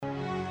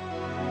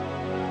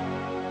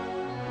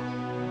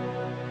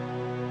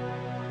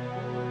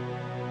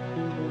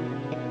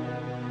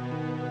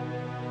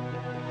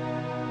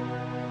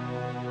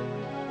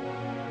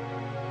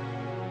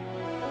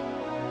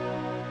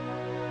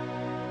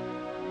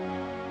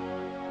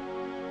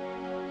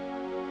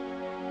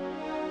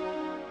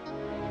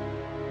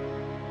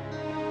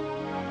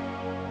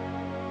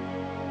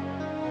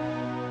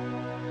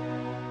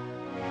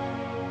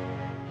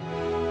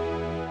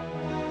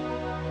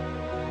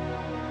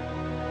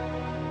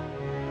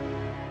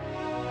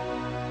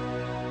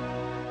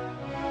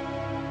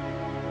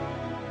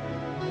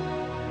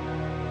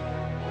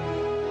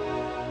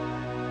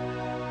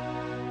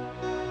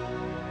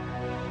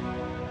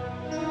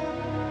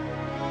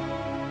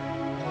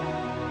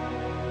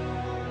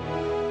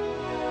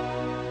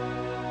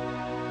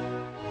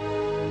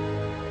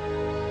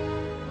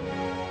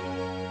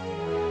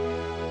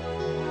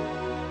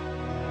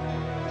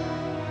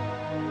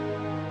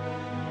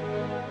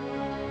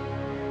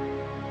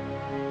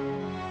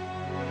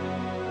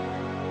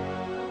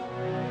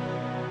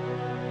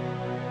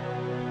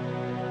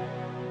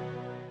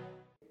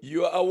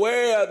You are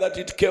aware that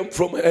it came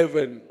from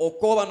heaven.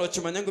 okoba no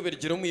kimanya ngo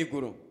birigire mu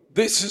iguru.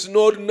 This is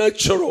not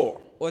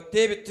natural.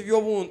 Otebiti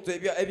by'obuntu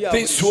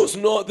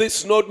This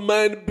is not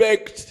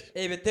man-baked.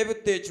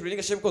 ebitebuteekirwe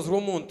ninga bikozwe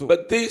omuntu.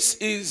 But this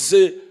is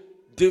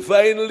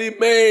divinely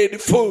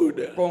made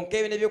food. Konka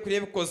ebi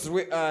n'ebyokurya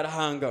bikozwe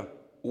Ruhanga.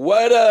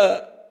 What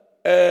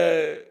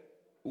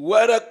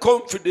a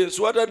confidence,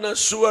 what an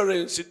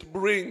assurance it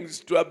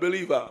brings to a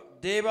believer.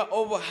 Deba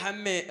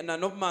obuhame na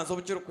n'obumanzi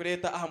obukiri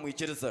kureeta aha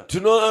mwikiriza. To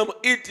know I'm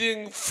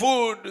eating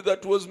food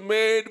that was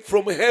made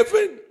from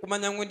heaven.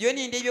 Kumanya ngo ndiyo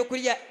ninde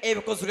ebyokurya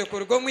ebikozwe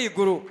kuruga mu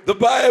iguru. The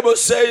Bible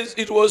says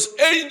it was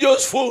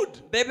angels' food.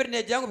 Bibiri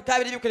negira ngo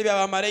bikabiri ebyokurya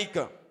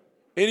by'abamarayika.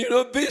 And you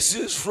know this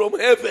is from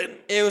heaven.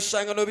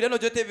 Ushanga no birya no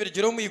byote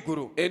birigire mu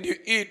iguru. And you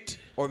eat.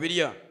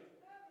 Obirya.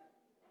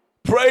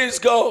 Praise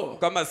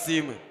God.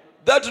 Kamasimwe.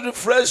 That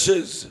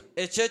refreshes.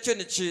 Ekyecho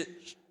ni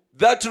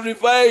That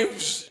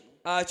revives.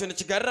 Kyo ni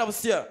kigarira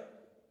busya.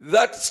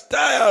 That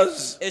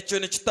stirs. Ekyo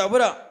ni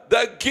kitabura.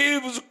 That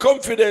gives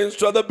confidence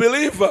to the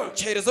believer.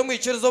 Kiherezo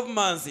mwikirizo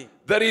obumanzi.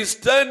 That is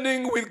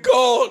standing with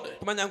God.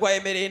 Kumanya ngo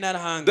ayemereye na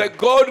Ruhanga. That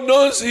God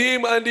knows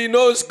him and he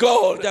knows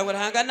God. Kugira ngo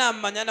Ruhanga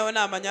namanya nawe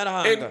namanya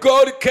Ruhanga. And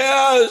God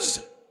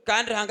cares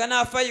kandi Ruhanga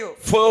nafayo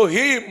for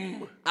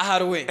him.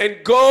 Aharwe.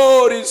 And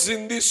God is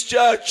in this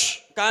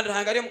church. kandi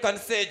Ruhanga ari mu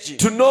kanisa egi.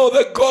 To know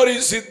that God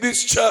is in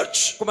this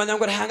church. Kumanya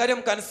ngo Ruhanga ari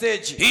mu kanisa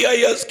egi. Here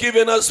he has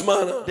given us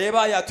manna.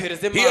 Deba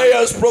yatuhereze manna. Here he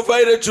has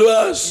provided to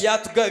us.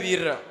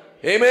 Yatugabirira.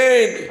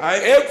 Amen.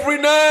 Every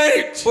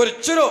night. Buri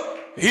kiro.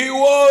 He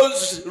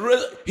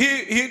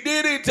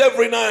did it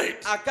every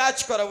night.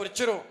 Akachikora buri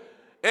kiro.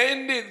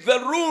 And the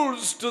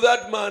rules to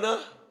that manna,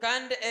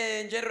 kandi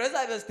enjero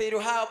zabestero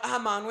ha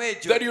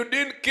manwejo, that you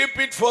didn't keep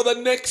it for the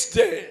next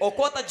day.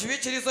 Okota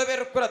jibikirizo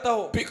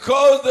berukurataho.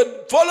 Because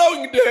the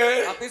following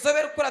day, Akwizo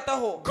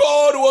berukurataho.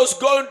 God was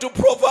going to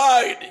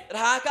provide.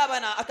 Ruhanga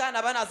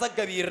akana bana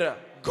azagabirira.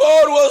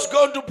 God was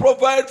going to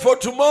provide for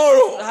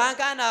tomorrow.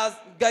 Ruhanga na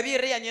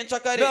gabirira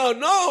yanyenchakare.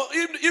 No,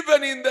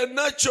 even in the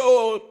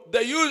natural,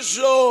 the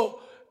usual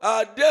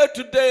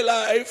day-to-day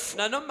life,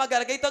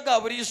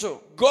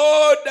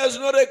 God does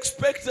not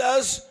expect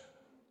us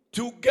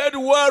to get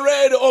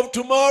worried of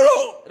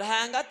tomorrow.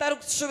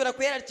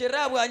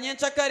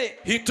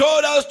 He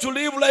told us to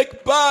live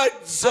like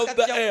birds of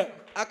the air.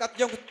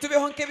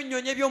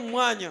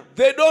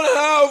 They don't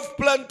have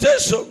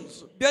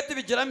plantations.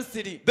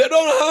 They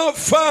don't have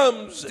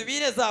farms.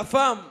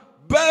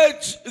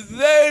 But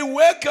they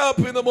wake up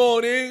in the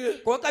morning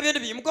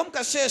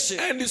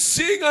and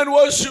sing and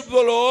worship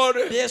the Lord,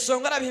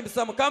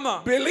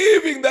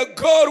 believing that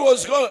God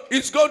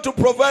is going to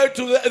provide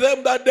to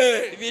them that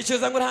day.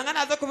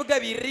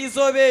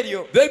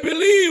 They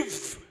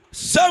believe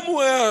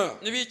somewhere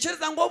there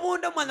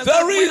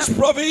is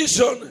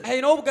provision,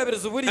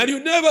 and you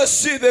never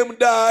see them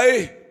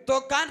die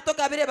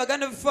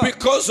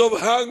because of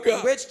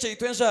hunger,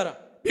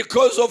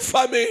 because of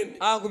famine.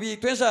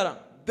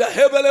 The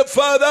Heavenly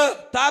Father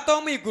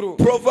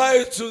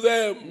provides to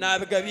them.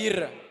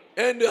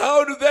 And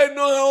how do they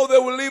know how they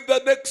will live the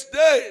next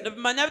day?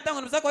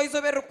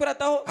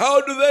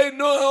 How do they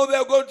know how they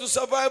are going to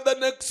survive the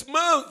next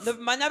month?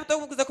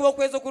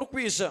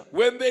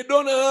 When they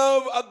don't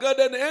have a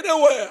garden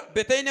anywhere,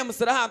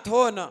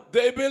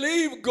 they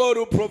believe God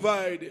will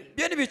provide.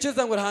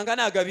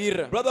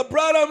 Brother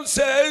Branham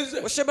says,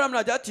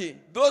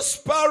 those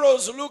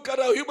sparrows look at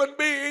a human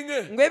being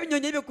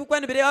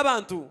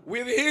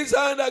with his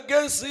hand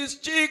against his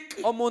cheek,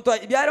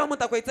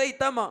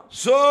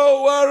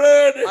 so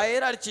worried.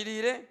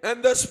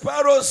 And the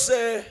sparrows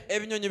say,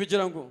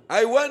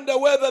 I wonder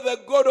whether the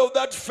God of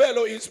that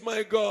fellow is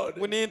my God.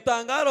 I wonder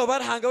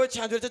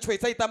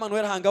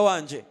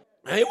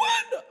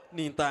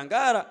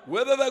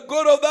whether the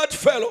God of that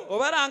fellow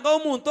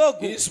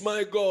is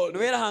my God.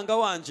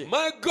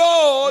 My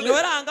God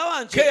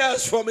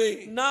cares for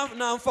me. And I'm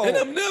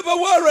never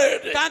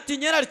worried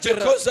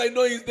because I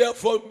know he's there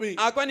for me.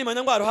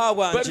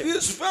 But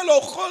this fellow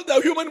called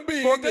a human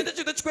being,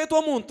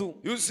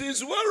 you see,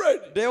 he's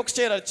worried.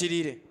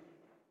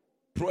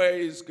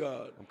 Praise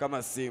God.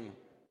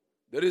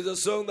 There is a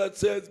song that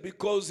says,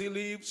 because he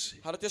lives,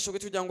 I'll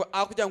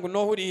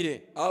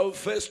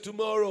face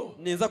tomorrow.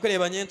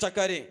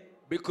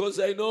 Because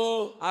I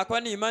know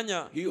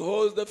he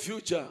holds the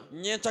future.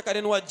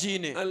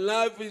 And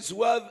life is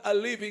worth a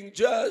living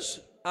just.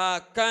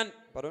 And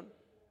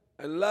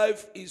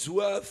life is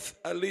worth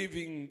a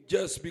living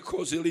just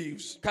because he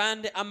lives.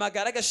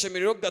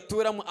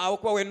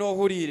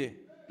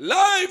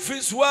 Life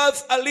is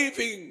worth a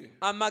living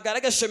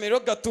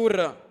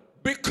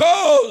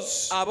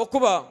because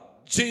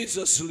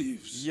Jesus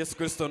lives.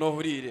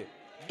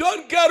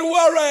 Don't get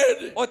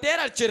worried.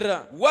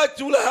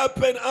 What will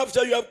happen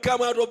after you have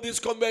come out of this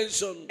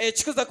convention?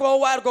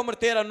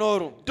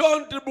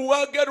 Don't get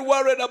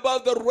worried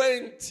about the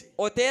rent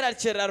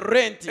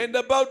and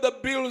about the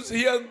bills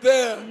here and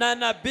there, and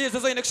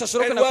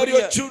what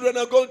your children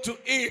are going to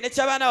eat, and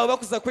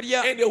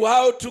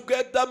how to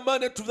get that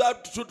money to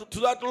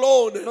that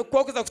loan.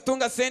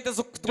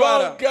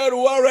 Don't get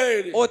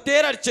worried.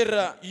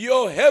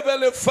 Your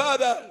heavenly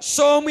Father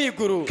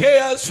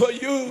cares for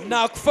you.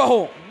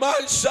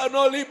 Man shall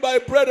not live by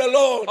bread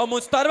alone,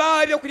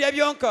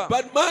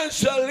 but man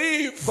shall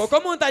live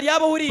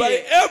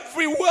by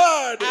every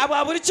word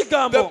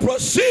that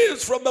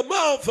proceeds from the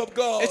mouth of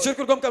God.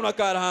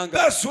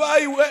 That's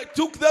why he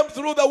took them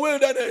through the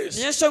wilderness.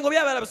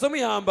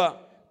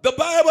 The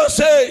Bible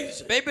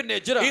says,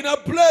 in a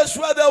place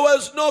where there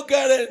was no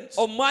gardens,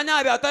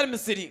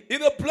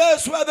 in a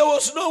place where there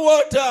was no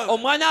water, in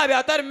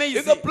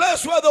a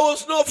place where there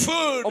was no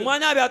food, in a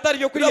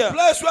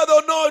place where there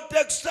were no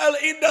textile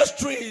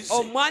industries,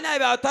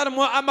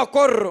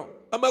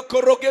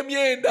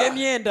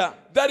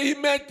 that he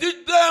may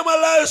teach them a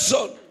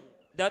lesson.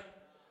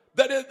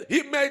 That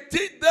he may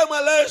teach them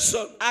a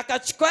lesson that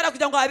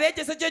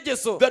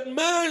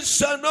man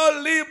shall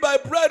not live by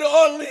bread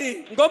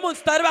only, but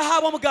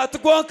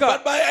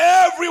by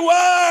every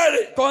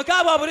word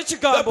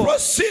that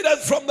proceeded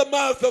from the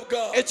mouth of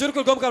God.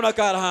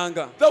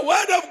 The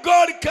word of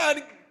God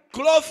can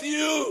clothe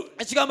you,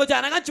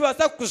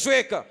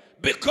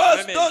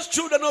 because those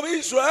children of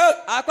Israel,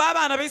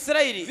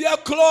 their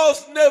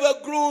clothes never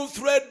grew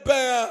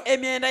threadbare.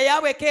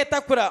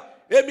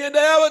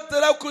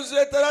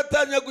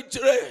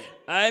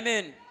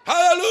 Amen.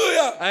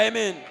 Hallelujah.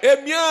 Amen.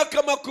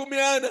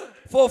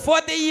 For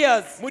 40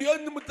 years,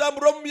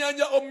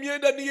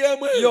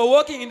 you're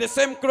walking in the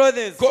same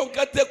clothes,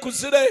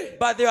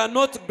 but they are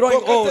not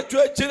growing old.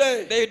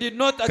 They did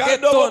not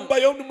get torn.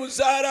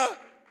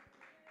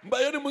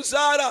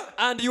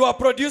 And you are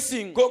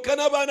producing.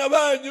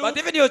 But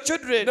even your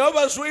children,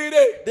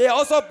 they are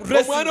also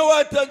dressing. A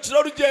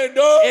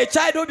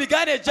child who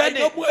began a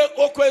journey with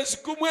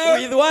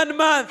 1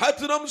 month,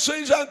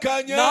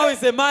 now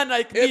is a man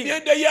like me.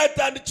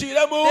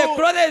 The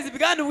clothes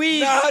began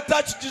with,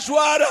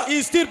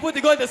 he's still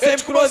putting on the same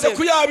clothes.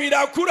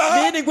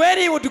 Meaning when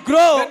he would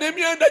grow,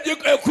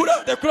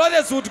 the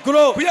clothes would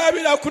grow.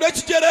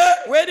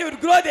 When he would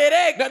grow the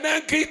leg,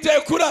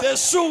 the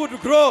shoe would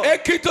grow.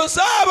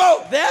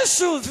 Their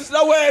shoes,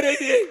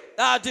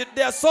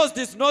 their soles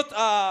did not.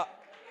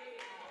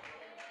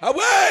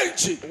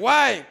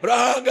 Why?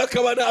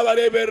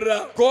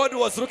 God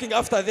was looking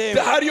after them.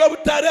 They had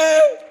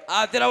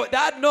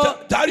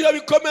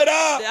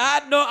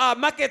no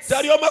markets.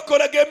 They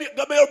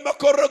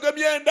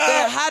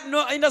had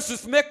no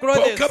industries to make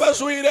clothes.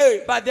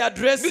 But they are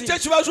dressing.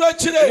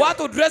 What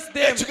to dress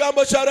them?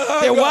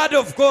 The word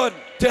of God.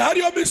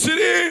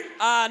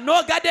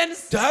 No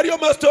gardens.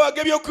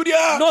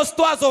 No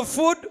stores of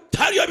food.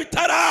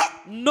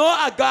 No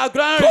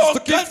granaries to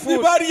keep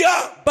food.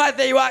 But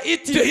they were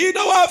eating.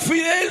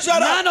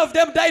 None of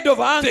them died of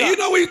hunger.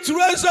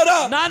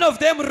 None of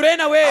them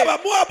ran away.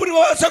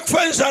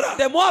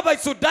 The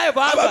Moabites would die of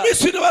hunger.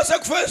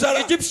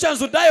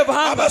 Egyptians would die of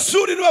hunger. The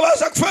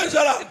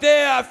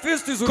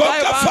Philistines would die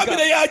of hunger.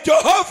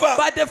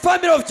 But the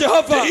family of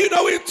Jehovah,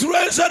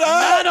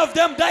 none of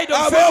them died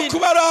of famine,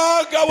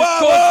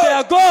 because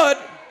their God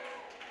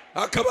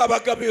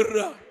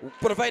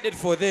provided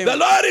for them. The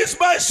Lord is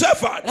my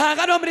shepherd.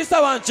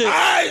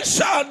 I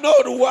shall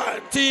not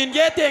want. The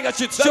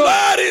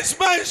Lord is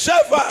my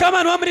shepherd.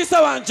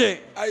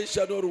 I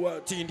shall not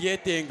want.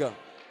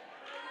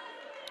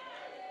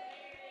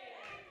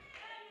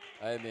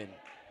 Amen.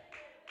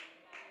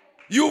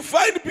 You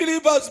find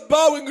believers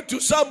bowing to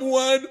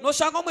someone that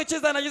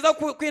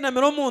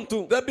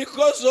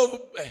because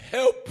of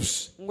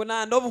helps,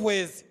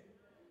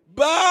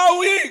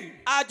 bowing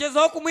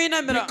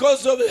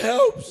because of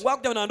helps,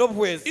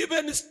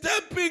 even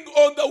stepping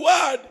on the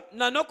word,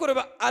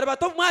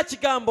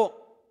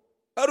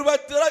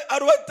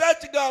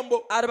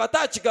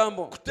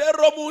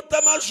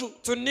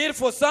 to kneel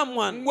for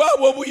someone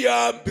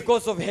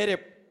because of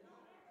help.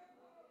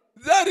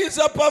 That is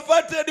a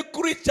perverted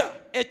creature.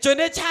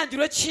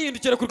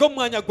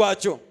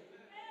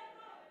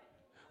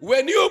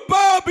 When you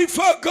bow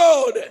before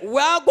God,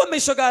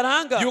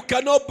 you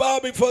cannot bow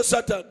before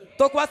Satan.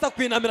 You cannot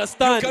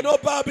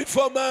bow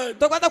before man.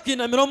 You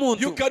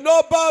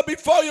cannot bow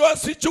before your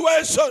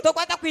situation.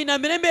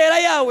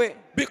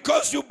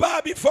 Because you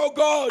bow before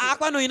God.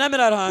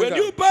 When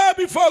you bow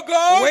before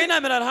God,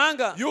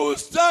 you will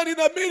stand in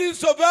the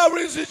midst of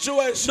every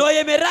situation.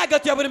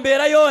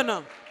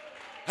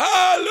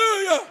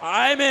 Hallelujah.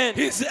 Amen.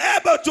 He's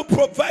able to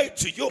provide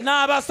to you.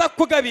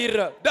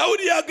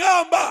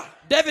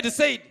 David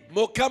said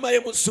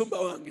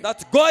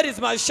that God is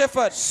my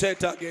shepherd.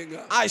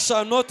 I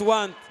shall not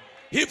want.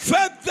 He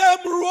fed them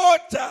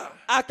water.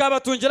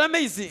 akabatungira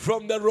amaizi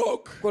from the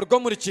rock. kurwa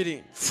muri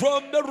kiri.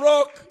 From the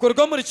rock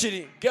kurwa muri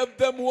kiri gave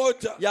them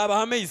water.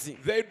 yabaha amaizi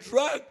They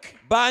drank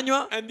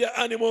banywa and their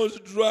animals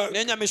drank.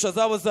 n'enyamisho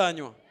zabo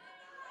zanywa.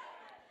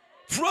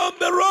 From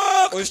the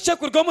rock, ushye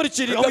kurwa muri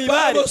kiri the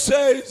Bible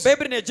says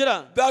Bible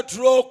negira that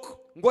rock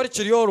ngo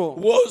rikiriyoro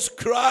was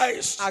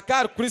Christ.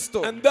 akari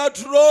Kristo And that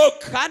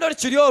rock kandi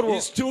rikiriyoro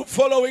is still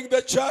following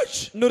the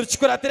church.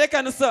 nurikikora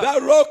terekanisa.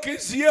 That rock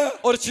is here.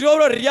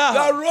 Orikiriyoro rya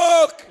That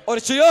rock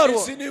orikiriyoro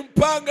is in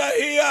Impanga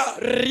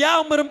here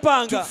rya muri to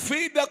mpanga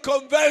feed the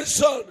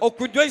convention.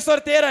 okujwa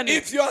isorterane.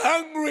 If you're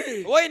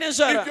hungry, woine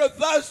njara if you're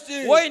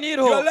thirsty, woine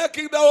iriho you're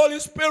lacking the Holy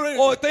Spirit,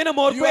 otaine you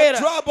morkwera are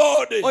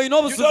troubled, you oine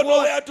don't obuzibu know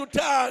where to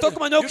turn,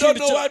 tokumanya you don't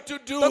know okukintu what to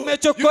do, tokumanya you don't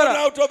ekyokukora know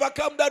how to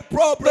overcome that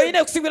problem, toine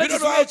you kusimbura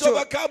don't know how to ekyo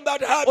overcome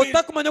that habit.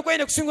 otakumanya ko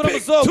ine kusingura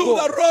Speak to omuzogo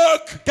the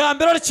rock,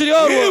 kambira he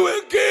orikiriyoro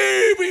will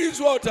give his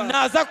water.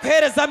 naza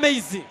kuhereza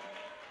amaizi.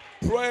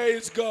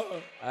 Praise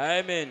God.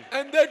 Amen.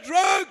 And they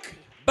drank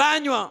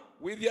banywa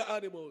with their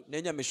animals.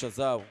 n'enyamisho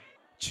zabo.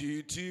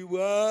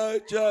 Chitiwa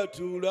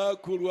chatula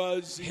ku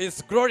lwazi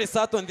His glory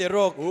sat on the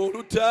rock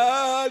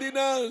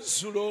olutalina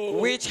nsulo,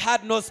 which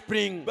had no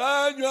spring.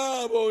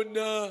 banywa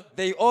bonna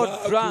They all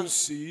drank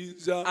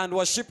bakusinza and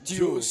worshipped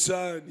you.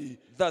 gy'osaanidde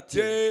That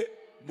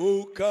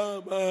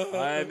Mukama.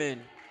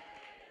 Amen.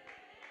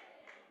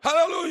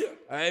 Hallelujah.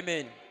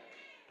 Amen.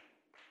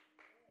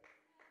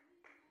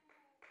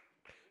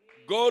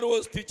 God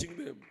was teaching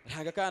them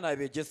ntabwo akana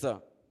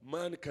abegesa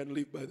man can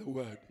live by the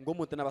word. ngo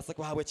umuntu nabasa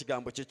kuhabwa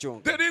ekigambo kye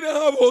cyonka. They didn't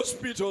have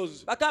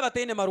hospitals. bakaba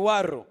bataine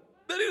marwarro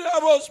They didn't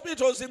have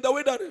hospitals in the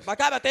wilderness.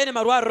 bakaba bataine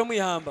marwarro mu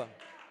ihamba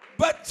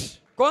But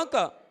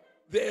konka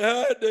they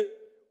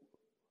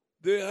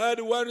had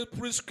one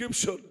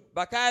prescription.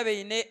 bakaba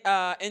baine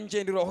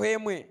engenderoho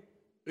emwe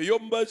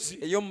Ey'omubazi.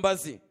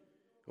 ey'omubazi.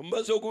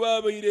 Omubazi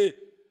oguba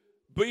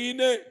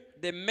baine.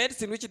 The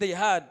medicine which they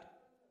had,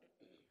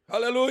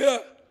 Hallelujah.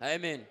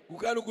 amen,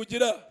 Kukanu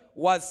kugira.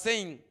 was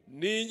saying,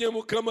 Ninye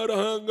Mukama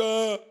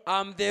Ruhanga.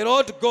 I'm the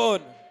Lord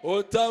God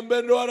Otambe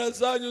endwara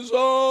zanyu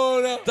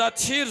zoona. that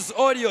heals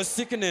all your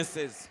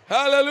sicknesses.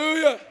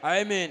 Hallelujah.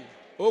 Amen.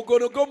 Ogwo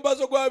nigwo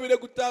mubazi ogwabire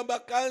gutamba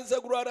kansa,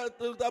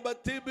 gutamba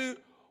TB,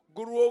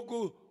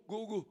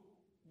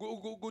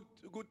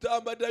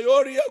 gutamba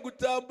diarrhea,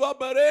 gutamba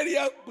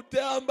malaria,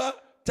 gutamba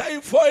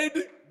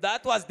typhoid.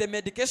 That was the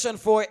medication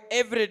for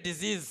every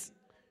disease.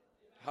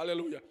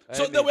 Hallelujah. Amen.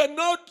 So they were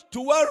not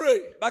to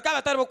worry,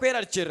 bakaba batari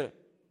bokwerarikira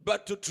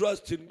but to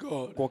trust in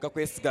God. konka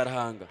kwesiga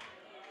Ruhanga.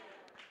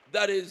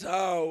 That is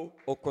how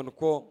Okwo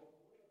niko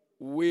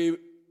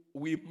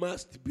we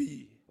must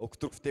be. oku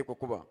turi kuteekwa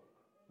kuba.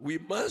 We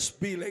must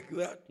be like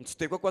that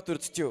Nituteekwa kuba turi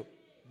tutyo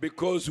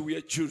because we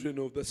are children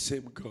of the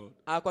same God.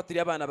 ahakuba turi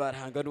abaana ba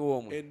Ruhanga niwo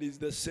omwe And it's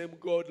the same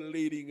God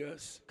leading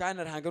us.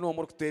 kandi Ruhanga niwo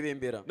omwe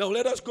orikutwebembera. Now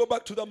let us go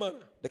back to the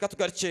manna. Leka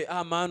tugarukye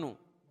aha maanu.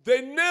 They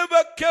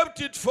never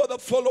kept it for the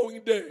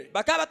following day.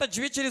 bakaba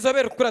batagibikiriza oba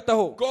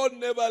erikukurataho. God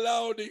never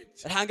allowed it.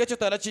 Ruhanga ekyo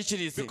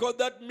tarakikirize. Because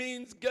that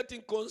means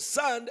getting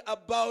concerned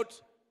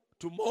about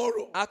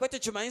tomorrow. ahakuba ekyo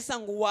kimanyisa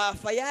ngu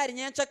waafa yaari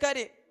nyenkya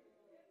kare.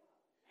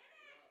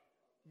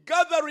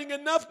 Gathering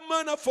enough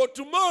manna for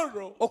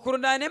tomorrow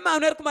okurundaana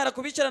emaanu erikumara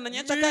kubikirana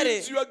nyenkya kare.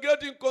 means you are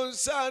getting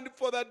concerned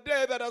for the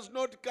day that has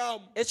not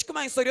come.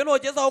 Ekikumanyisa oriyo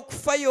noogyezaho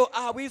kufayo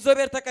aha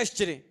bw'izooba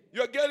eritakahikire.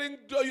 You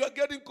are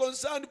getting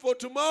concerned for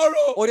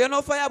tomorrow. Oriyo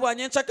noofayo aha bwa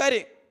nyenkya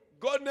kare.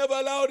 God never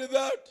allowed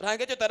that.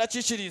 Ruhanga ekyo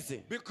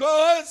tarakikirize.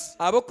 Because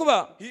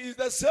Ahabw'okuba He is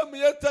the same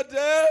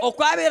yesterday,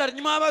 okwabeera ari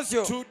nyuma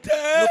abazyo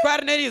today,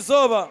 nukwari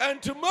n'erizooba and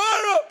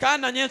tomorrow.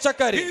 kandi na nyenkya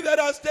kare. He that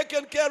has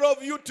taken care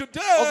of you Ogwo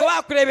today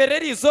baakureeberera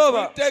will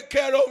erizooba take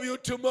care of you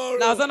tomorrow.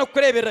 naaza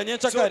n'okukureeberera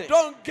nyenkya So kare.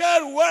 don't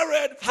get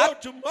worried for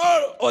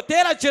tomorrow.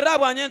 oteerakirira aha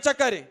bwa nyenkya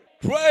kare.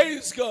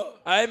 Praise God.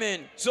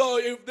 Amen. So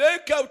if they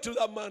come to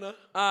the manna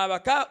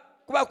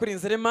kuba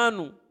kurinzire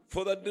emaanu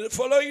for the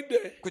following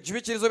day,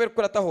 kugibikiriza oba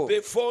erikukurataho they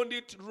found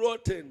it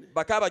rotten.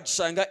 bakaba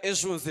bagishanga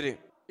ejunzire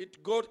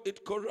It got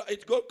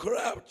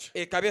corrupt.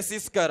 ekaba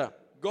esiisikara.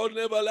 God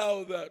never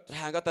allowed that.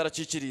 Ruhanga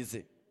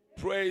tarakikirize.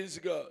 Praise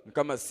God.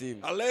 Nk'amasimu.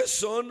 A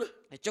lesson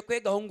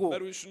ekyokwegaho ngu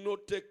that we should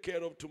not take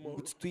care of tomorrow.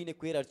 tutwine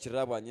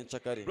kwerarikirira bwa nyenkya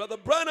kare. Brother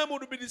Branham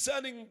would be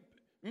discerning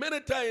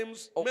many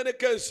times, many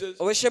cases.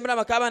 oweshemura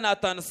bakaba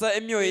naataanisa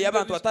emyoyo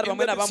y'abantu batari In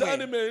bamwe the na bamwe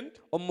discernment,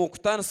 omu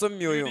kutaanisa omu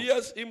myoyo. you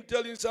hear him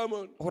telling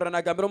someone, ohura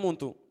nagambira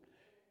omuntu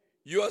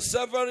you are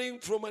suffering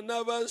from a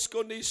nervous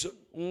condition.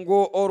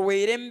 ngu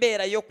orwaire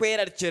embeera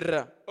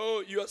y'okwerarikirira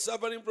Oh, you are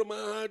suffering from a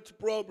heart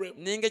problem.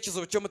 ninga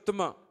ekizibu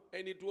ky'omutima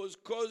And it was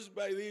caused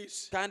by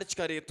this. kandi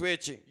kikareetwa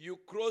eki. You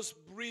cross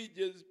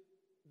bridges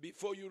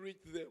before you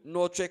reach them.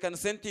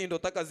 noocwekanisa entindo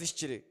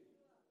otakazihikire.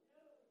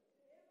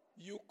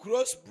 You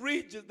cross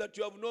bridges that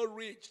you have not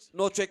reached.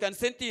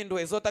 noocwekanisa entindo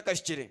ezi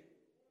otakahikire.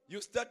 You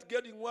start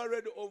getting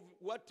worried of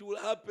what will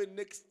happen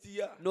next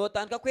year. No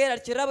tandika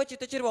kwerarikira abo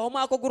kito kiribaho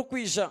mwaka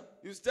ogurukwisha.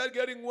 You start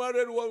getting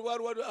worried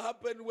what will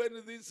happen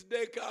when this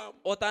day comes.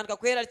 Otandika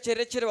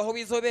kwerarikira kiribaho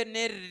bizobe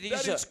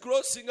neririja. That is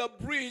crossing a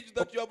bridge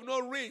that you have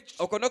not reached.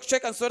 Okono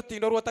kucheka nsorti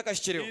ndo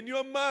rutakashiriho. In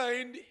your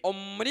mind,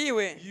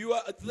 omuriwe you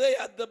are there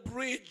at the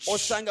bridge.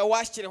 Osanga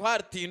washiriho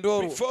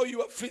artindoru. Before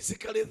you are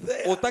physically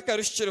there.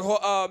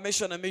 Otakarushiriho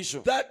mesho na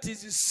mesho. That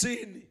is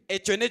sin.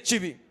 Ekyo ne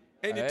kibi.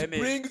 And it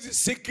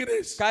brings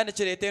sickness.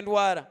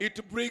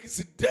 It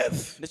brings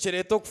death.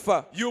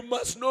 You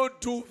must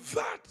not do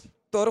that.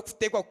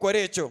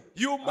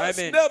 You must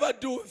never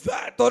do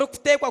that.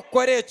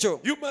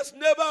 You must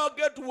never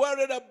get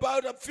worried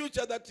about a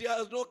future that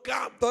has not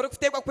come.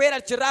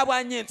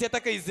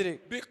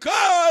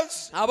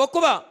 Because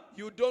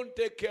you don't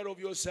take care of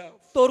yourself.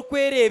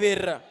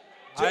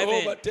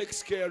 Jehovah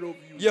takes care of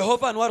you.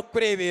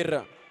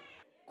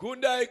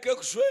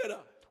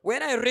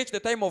 When I reach the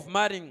time of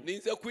marrying,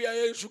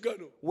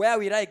 where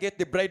will I get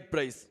the bride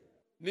price?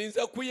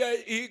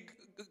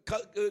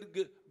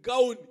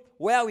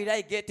 Where will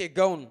I get a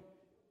gown?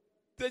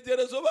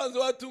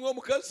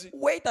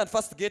 Wait and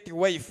first get a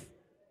wife.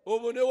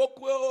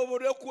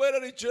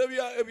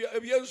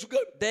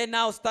 Then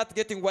now start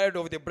getting worried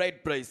of the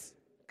bride price.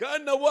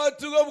 And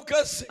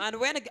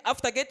when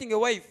after getting a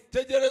wife,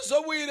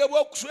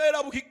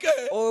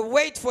 or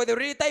wait for the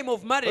real time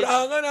of marriage,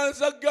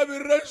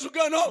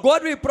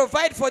 God will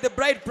provide for the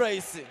bride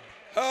price.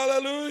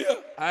 Hallelujah.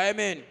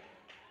 Amen.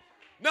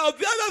 Now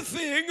the other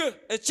thing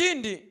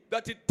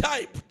that he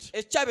typed,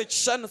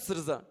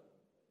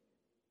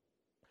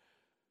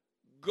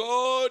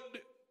 God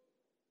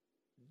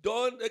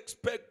don't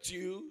expect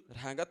you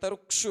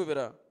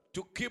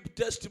to keep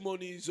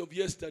testimonies of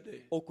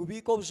yesterday.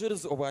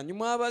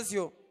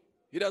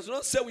 He does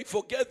not say we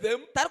forget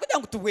them.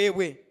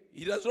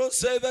 He does not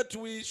say that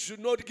we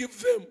should not give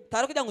them.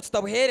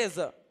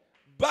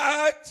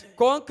 But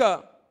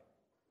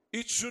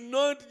it should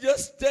not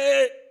just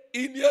stay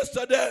in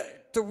yesterday.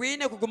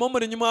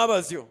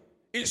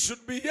 It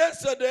should be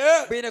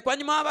yesterday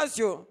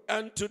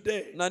and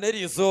today.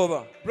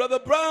 Brother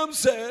Branham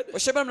said,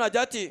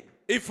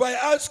 if I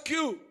ask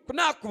you,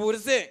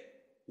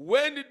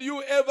 when did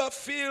you ever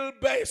feel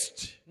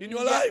best in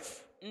your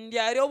life? And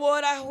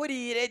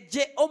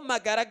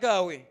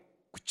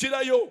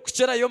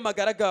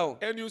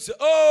you say,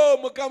 oh,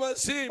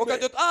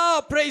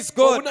 praise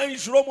God.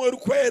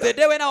 The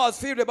day when I was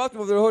filled with the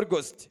baptism of the Holy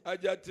Ghost.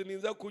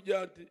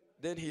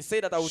 Then he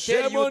said that I will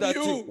tell you that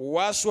you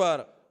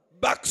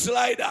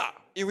backslider.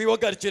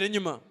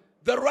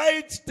 The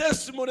right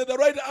testimony, the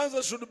right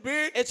answer should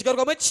be,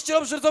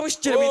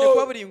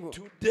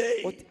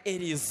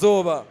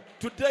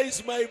 today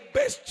is my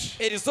best.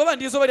 I have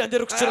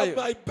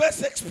my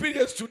best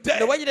experience today.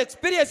 Every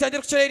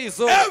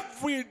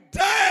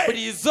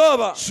day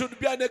should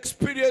be an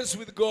experience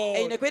with God.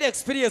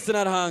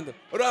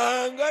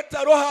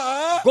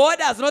 God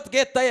does not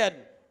get tired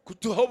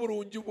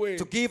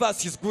to give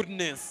us His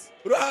goodness.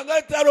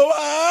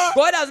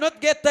 God does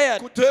not get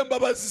tired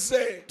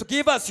to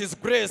give us His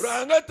grace.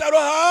 God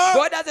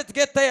doesn't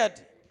get tired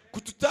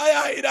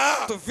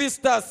to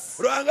visit us.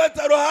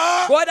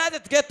 God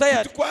doesn't get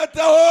tired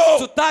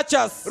to touch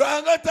us.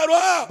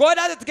 God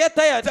doesn't get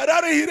tired.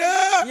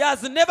 He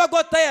has never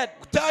got tired.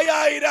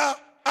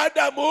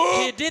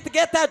 He did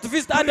get tired to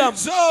visit Adam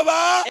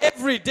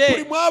every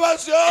day,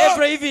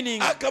 every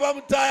evening.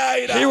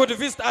 He would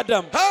visit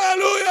Adam.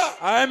 Hallelujah.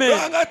 Amen.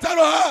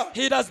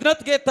 He does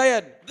not get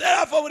tired.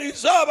 Therefore,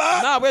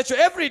 now,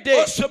 every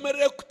day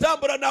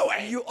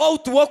you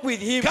ought to walk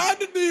with Him.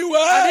 And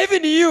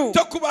even you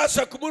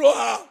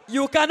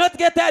cannot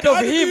get tired of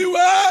Him.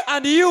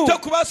 And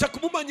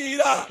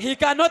He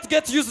cannot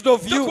get used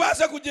of you.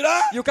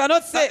 You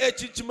cannot say,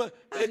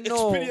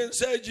 no,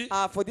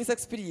 for this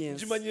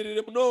experience,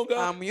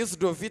 I'm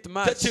used of it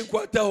much.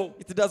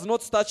 It does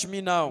not touch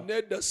me now.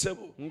 The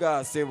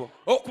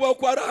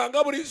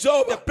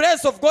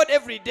praise of God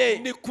every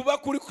day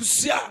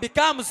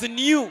becomes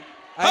new.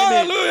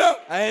 Amen. Hallelujah.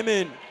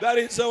 Amen. That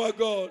is our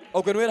God.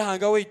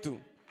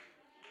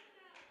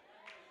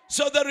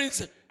 So there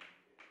is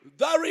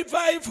the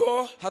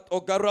revival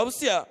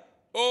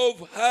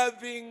of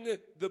having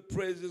the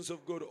presence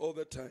of God all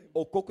the time.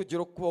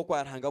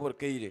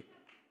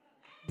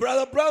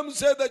 Brother Branham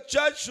said the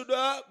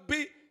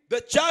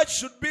church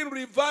should be in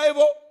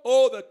revival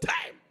all the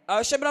time.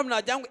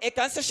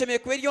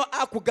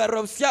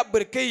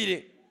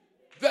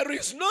 There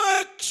is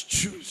no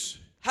excuse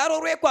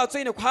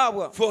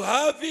for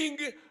having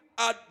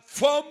a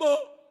formal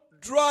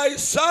dry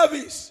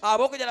service.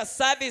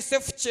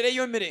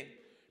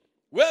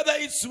 Whether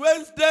it's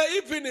Wednesday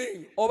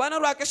evening or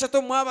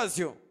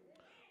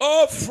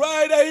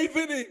Friday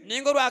evening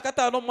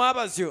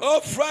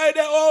or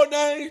Friday all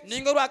night,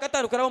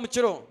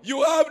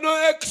 you have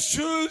no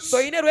excuse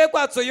for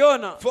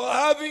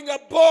having a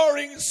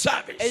boring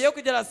service.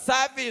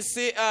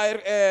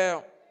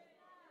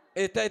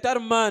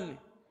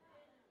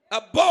 A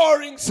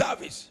boring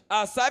service.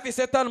 A service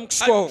etanu A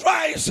mukishko.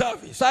 dry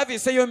service.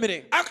 Service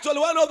yomire. Actually,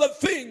 one of the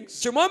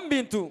things Chimwe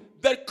mbintu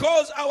that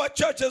cause our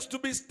churches to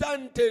be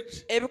stunted,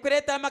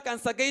 ebikureta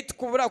amakanisa gaitu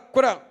kubura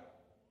kukura.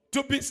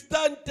 to be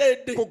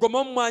stunted,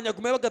 Kugoma mu mwanya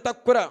gume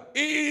bagatakura.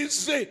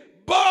 is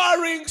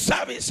boring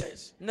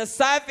services. Na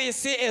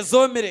service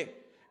ezomire.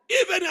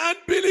 Even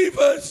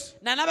unbelievers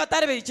Na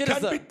nabatari can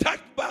bikiriza. be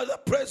touched by the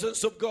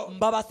presence of God.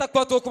 Mbabasa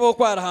kwatu okuba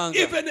kwarahanga.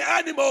 Even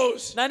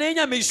animals Na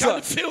nenyamishwa.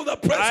 can feel the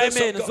presence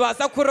Amen. of God.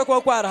 Zwasa kurra kwa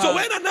So kwarahanga.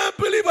 when an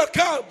unbeliever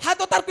comes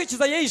Hato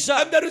tarkwichiza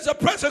yeisha. and there is a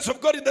presence of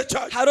God in the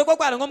church, Haro kwa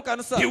kwaranga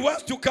mukanisa. he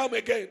wants to come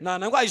again. Na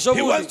nangwa aisho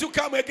He wants bundi.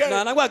 to come again.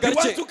 Na nangwa He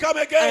wants agarche. to come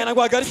again.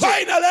 Nangwa agarche.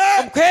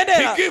 Finally,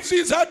 Mkwendera. he gives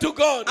his heart to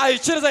God.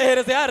 Aichiriza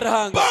ihereza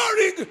yarahanga.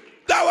 Boring.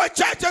 Our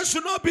churches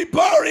should not be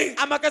boring.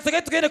 Amakasa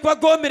gaitu gende kuba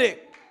gomire.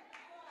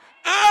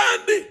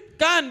 And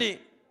Kandi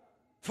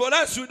for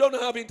us, we don't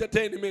have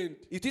entertainment.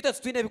 itwita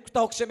twine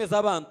bikutaho kushemeza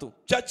abantu.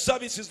 Church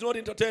service is not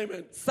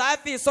entertainment.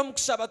 Service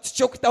omukushaba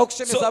tucho kutaho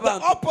So kushemeza the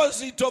abantu.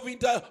 opposite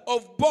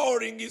of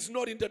boring is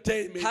not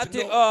entertainment. Hati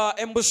No.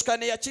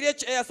 embushkane ya chiriye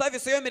ya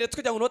service yomire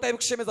tukujya ngo nota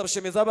bikushemeza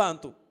bushemeza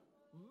abantu.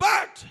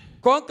 But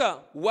Konka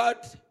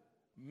what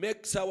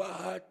makes our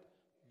heart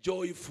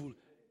joyful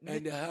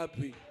and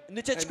happy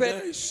niche and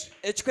chikwete nice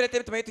echikwete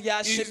bituma yitu is the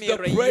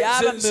yashemira yaba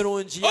presence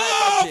mirungi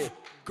yagaje. of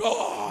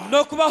God.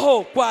 No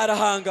kubaho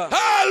kwarahanga.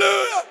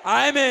 Hallelujah.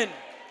 Amen.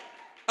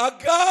 A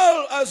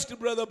girl asked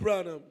Brother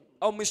Branham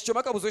Omwishiki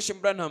makabuzo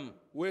Branham.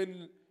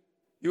 when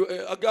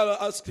a girl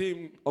asked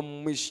him,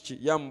 Omwishiki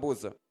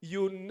yambuza.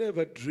 "You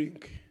never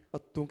drink.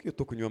 Atunki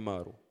tokunywa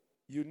maro.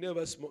 You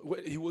never smoke."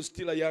 Well, he was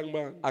still a young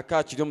man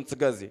Akachiri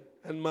omutsigazi.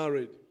 and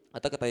married.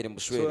 Atakatayire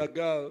So mushwere. a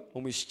girl,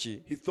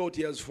 Omwishiki. he thought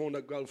he has found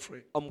a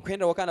girlfriend.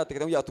 Omukwenda wakana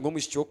ateketa ngo yatunga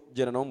omwishiki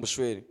okugenda nawo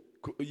mushwere.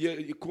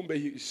 Kumbe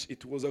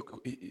it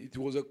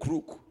was a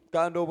crook.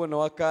 Kandi obona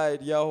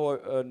wakairyaho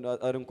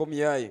ari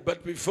nkomiyaye.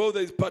 But before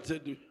they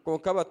parted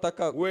Konka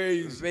bataka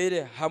ways,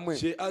 beire hamwe.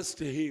 she asked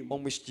him,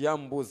 Omwishiki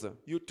yambuza.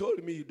 "You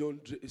told me you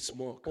don't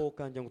smoke,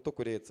 Okanja ngo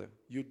tokuretsa.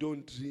 you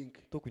don't drink,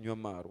 Tokunywa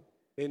maro.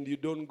 and you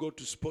don't go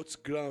to sports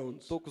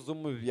grounds,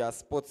 Tokuzumu vya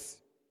sports.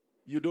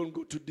 you don't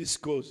go to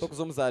discos.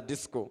 Tokuzumu za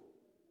disco.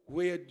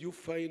 Where do you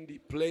find the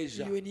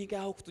pleasure?" Iwe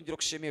ningaho kutungira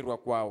kushemerwa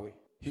kwawe.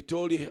 He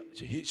told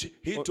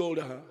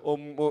her,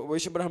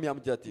 Omwishi Branham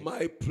yamubwira ati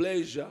 "My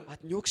pleasure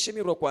ati nyo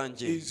kushemerwa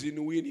kwanje is in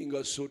winning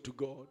a soul to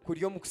God."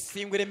 kuri yo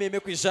mukusingwira meme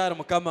kwijara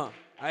mukama.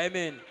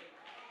 Amen.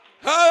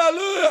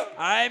 Hallelujah.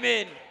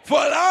 Amen. For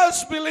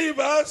us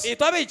believers,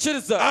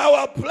 Itwabichiriza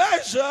our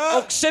pleasure,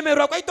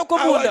 okushemerwa kwaito our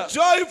kubunda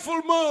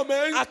joyful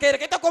moment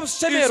akereketa ko is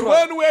kushemerwa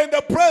when we're in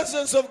the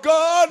presence of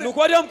God,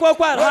 nukwari omukwa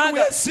kwa when we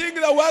rahanga are seeing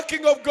the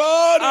working of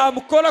God,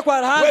 amukora kwa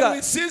when rahanga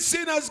we see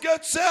sinners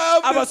get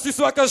saved,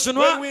 abasisi when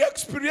bakajunwa we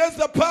experience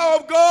the power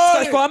of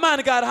God. kwa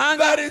amani ga rahanga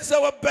That is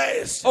our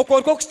base.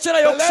 okwo kushira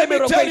yo But let me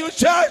kushemerwa tell you, kwaito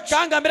church,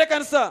 kanga mbere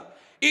kanisa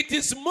it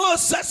is more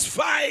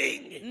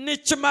satisfying ni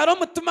chimaro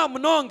mutuma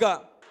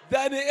munonga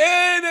than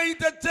any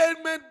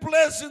entertainment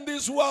place in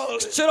this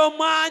world. chiro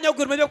mwanya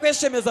gurime byo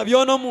kweshemeza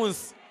byono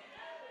munsi.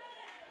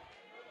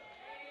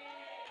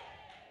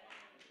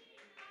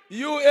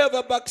 You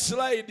ever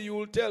backslide, you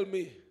will tell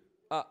me.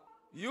 Ah,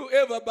 You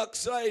ever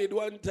backslide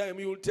one time,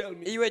 you will tell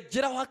me. iwe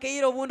gira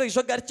wakayira ubundo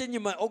ijo garche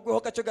nyuma ogweho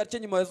kacho garche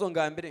nyuma yazo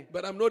ngambire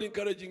But I'm not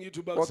encouraging you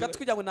to wakati backslide.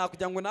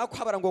 kugira ngo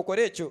nakuhabara ngo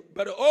ukore echo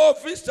But oh,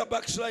 Mr.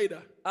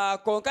 Backslider,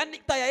 konka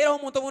nitayayiraho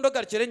umuntu ubundo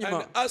garchere nyuma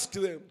and ask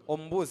them.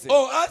 ombuze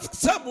Oh, ask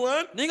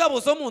someone ninga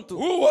buzo umuntu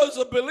who was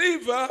a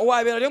believer,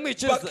 owabera ryo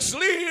mwikiriza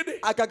backslid,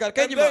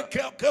 akagaruka and nyuma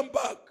then come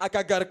back.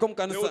 akagaruka mu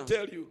They will kanisa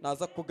tell you.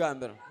 naza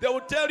kugambira They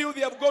will tell you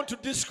they have gone to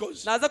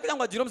discos. naza kugira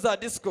ngo agire za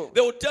disco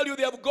They will tell you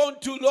they have gone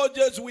to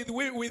lodges with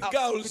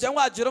girls. kugira ngo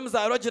agire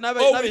za roje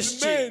Oh,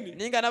 with men. n'abashiki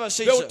ninga They will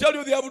n'abashisha tell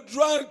you they have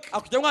drunk.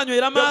 akugira ngo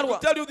anywera They will marwa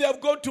tell you they have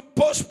gone to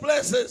posh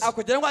places.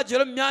 akugira ngo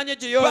agire mu myanya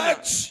giyona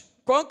But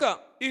konka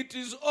it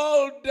is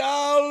all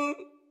dull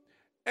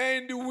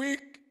and weak.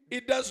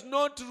 It does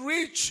not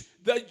reach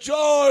the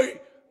joy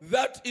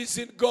that is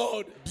in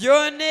God.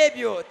 byona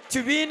ebyo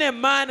tubine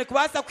mani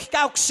kubasa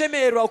kuhika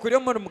kushemerwa ukuri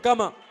omuntu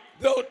mukama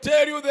They will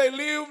tell you they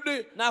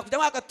lived nakugira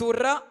ngo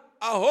akaturra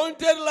a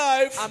haunted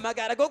life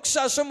amagara go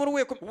kushasha muri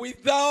we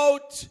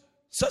without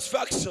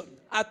satisfaction.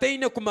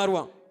 ataine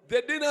kumarwa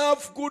They didn't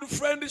have good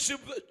friendship,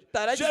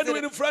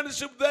 genuine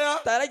friendship there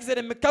taragizere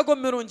emikago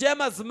mirungi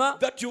y'amazima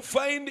that you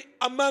find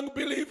among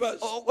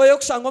believers. oyo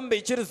kushanga omu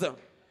beikiriza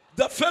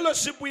The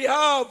fellowship we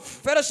have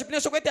fellowship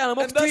nesho kwetana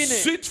mu and that kutwine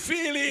sweet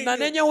feeling na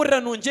nenyahurira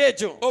nungi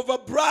egyo of a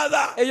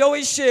brother, eyo a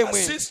wishemwe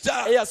sister,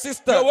 eya they're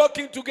sister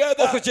working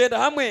together. okugenda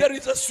hamwe There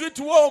is a sweet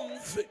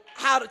warmth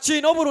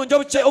kiine oburungi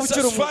obukirumu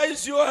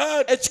satisfies your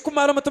heart.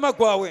 ekikumara omutima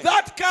gwawe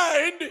That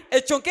kind,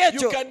 ekyo you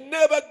nk'ekyo can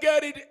never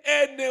get it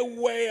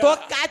anywhere.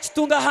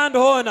 tokakitunga ahandi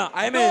hoona Not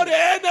amen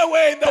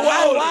anywhere in the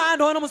world.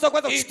 ahandi hoona omuntu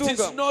akwata It is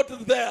kukitunga not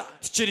there.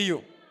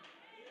 tikiriyo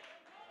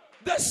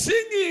The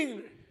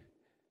singing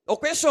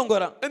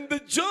okweshongora and the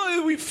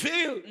joy we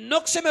feel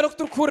nokushemera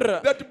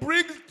okutukurra that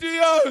brings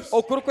tears,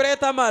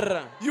 okurukureta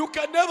amarra you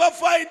can never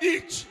find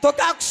it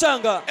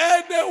tokakushanga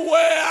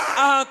anywhere.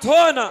 ahantu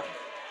hona.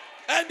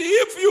 And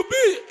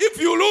if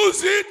you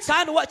lose it,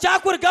 kandi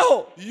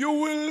kyakurigaho you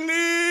will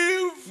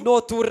live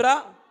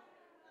noturra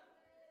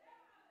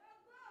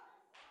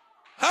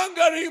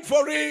hungering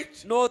for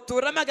it.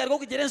 noturra amagara go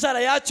kugira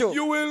enjara yacyo.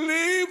 You will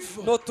live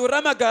noturra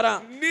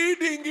amagara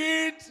needing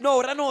it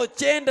nohura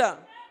nokyenda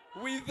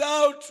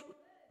without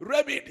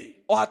remedy.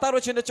 ohatari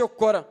ekindi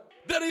kyokukora.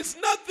 There is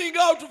nothing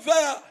out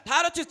there.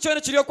 haro kintu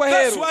kyona kiri okwa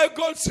That's heru. why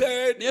God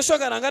said, niyo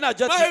shongara nga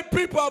najya my ati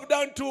people have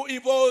done two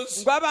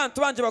evils. ngo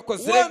abantu banje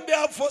bakozire When they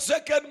have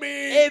forsaken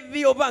me,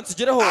 ebi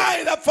obansigireho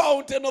I, the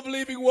fountain of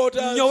living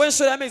waters, nyowe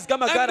ensoro y'amaizi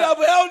and they g'amagara have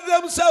held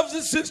themselves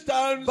in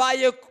cisterns,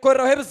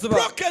 bayekoreraho ebiziba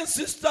broken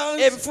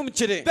cisterns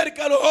ebifumukire that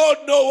can hold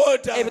no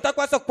water.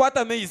 ebitakwasa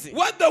kukwata amaizi.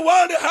 What the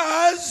world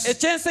has,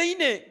 ekyensi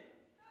eine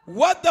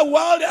what the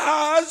world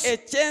has,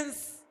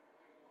 ekyensi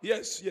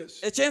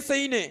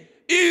eine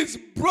is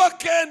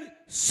broken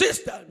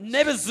cisterns.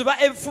 n'ebiziba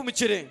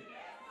ebifumukire.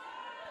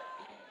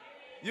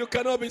 You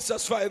cannot be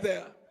satisfied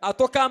there.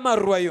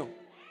 atokamarwayo.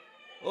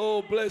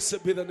 Oh,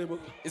 blessed be the name of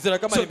God. izira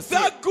kama So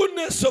that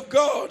goodness of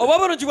God,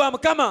 obulungi bwa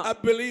mukama a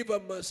believer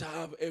must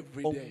have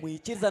every day.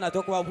 omwikiriza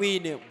natwe kuba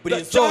bwine buli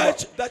izooba.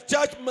 The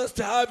church must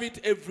have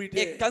it every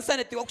day. ekkanisa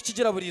neteekwa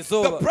kukigira buli The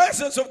izooba.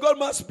 presence of God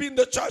must be in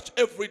the church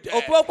every day.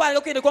 okuba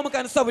okwaliga kwine kw'omu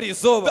kanisa buli The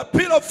izooba.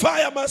 pillar of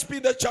fire must be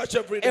in the church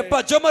every day.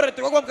 empajomoro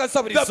eteekwa kuba mu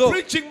kanisa buli The izooba.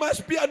 preaching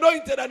must be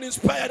anointed and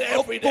inspired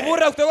every day.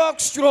 okubuulira kuteekwa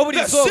kushukiraho buli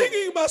The izooba.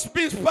 singing must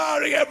be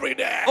inspiring every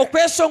day.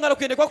 okweshongana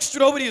kwinekwa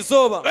kushukiraho buli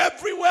izooba.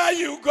 Everywhere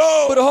you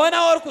go, buli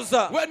hoona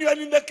orikuza when you are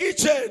in the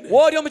kitchen,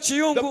 woori omu the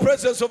kiyungu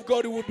presence of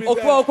God will be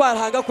okuba there.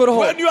 okwarahanga kuriho.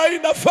 When you are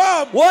in the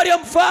farm, woori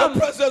omu the faamu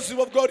presence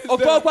of God is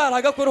okuba there.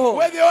 okwarahanga kuriho.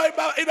 When you are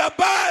in a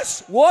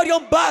bus, woori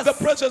omu the baasi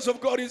presence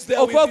of God is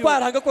there with okuba you.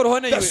 okwarahanga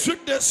kuriho The naiwe.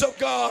 sweetness of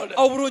God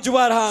oburungi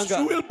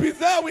bwarahanga will be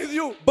there with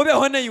you.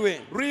 bubeho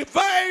naiwe.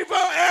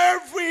 Revival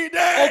every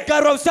day.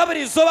 ogarura busa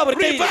buri izooba buri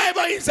kaire.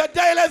 Revival is a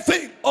daily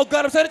thing.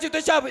 ogarura busa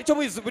n'ekintu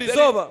ky'omu buri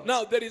izooba.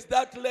 Now there is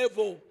that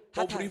level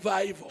of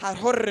revival,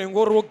 hariho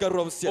orurengo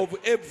rw'okugarura busya of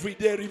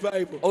everyday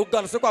revival.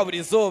 okugarura kwa buri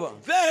izooba.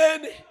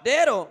 Then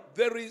rero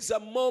there is a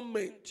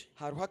moment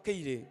hariho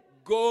akaire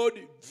God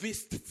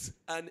visits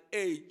an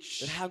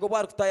age ruhanga obu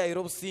arikutayayira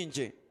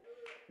obusinge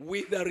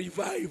with a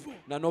revival.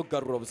 na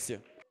n'okugarura busya.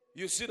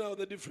 You see now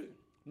the difference.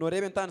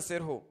 nooreeba entandisa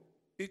eriho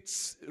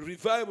It's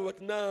revival,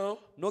 but now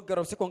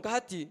n'okugarura busya konka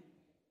hati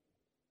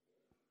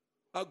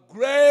a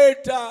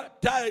greater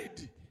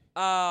tide,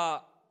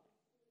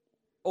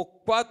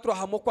 okukwatirwa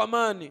hamwe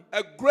kw'amaani,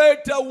 a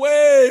greater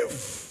wave.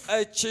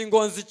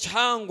 ekingonzi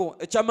kihango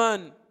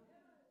eky'amaani.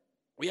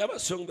 We have a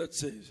song that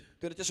says,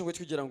 twine ekyeshongo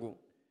ekikugira ngu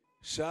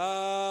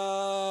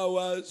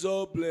showers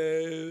of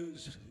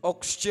blessings,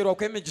 okushukirwa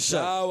kw'emigisha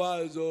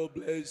showers of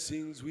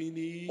blessings we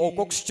need.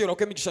 okwo okushukirwa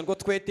kw'emigisha nikwo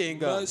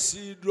twetenga.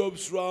 Mercy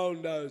drops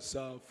round us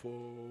are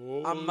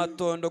fall.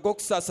 amatondo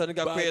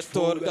g'okusaasaniga But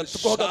for the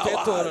gatukoho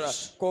gatwetorora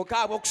showers. konka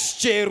aba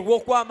okushukirwa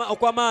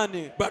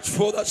okw'amaani But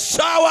for the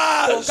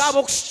showers, konka aba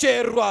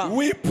okushukirwa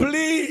we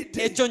plead.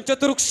 ekyo nikyo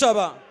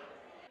turikushaba.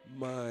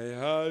 My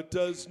heart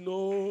has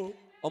no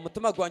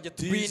omutima gwange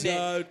tugwine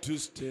desire to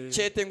stay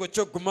kyetengo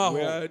ky'okugumaho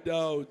where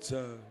doubts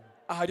are,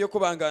 ahari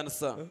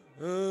okubanganisa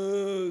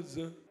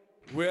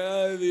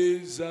where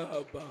there's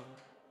a bound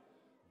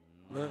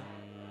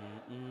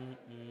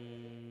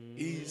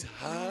is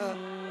higher.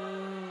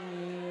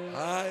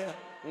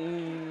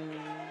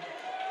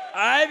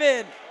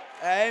 amen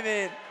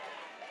amen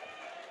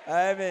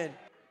amen.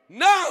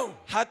 Now,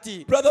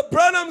 hati Brother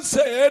Branham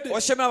said,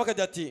 oshemera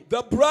bakajya ati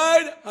the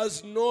bride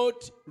has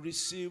not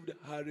received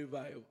her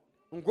revival.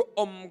 ngo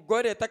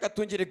omugore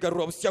takatungire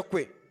garura busya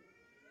kwe.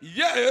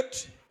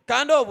 Yet,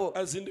 kandi obu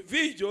as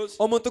individuals,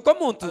 omuntu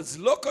k'omuntu as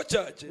local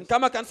churches,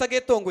 nk'amakanisa we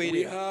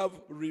geetongoire have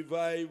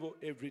revival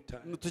every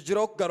time.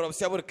 nitugiraho okugarura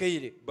busya buri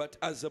kaire. But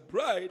as a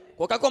bride,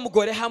 konka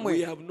k'omugore we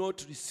hamwe have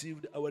not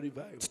received our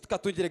revival.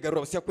 tukatungire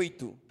garura busya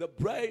kwaitu. The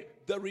bride,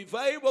 the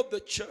revival of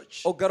the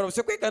church okugarura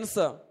busya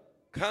kw'ekanisa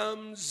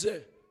comes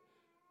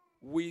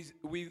with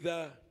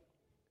a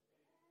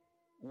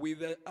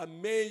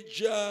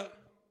major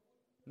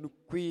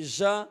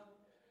nikwija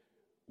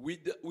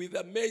with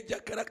a major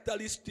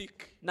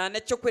characteristic, na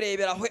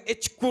n'ekyokureeberaho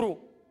ekikuru,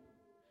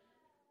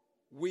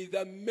 with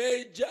a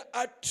major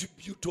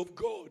attribute of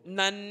God.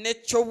 na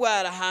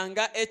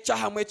n'ekyobwarahanga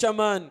ekyahamwe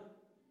eky'amaani.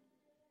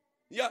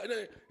 Yeah,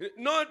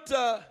 not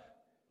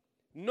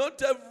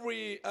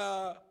every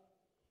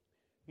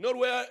not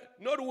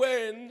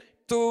when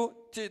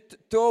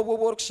obwo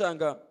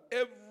bw'orikushanga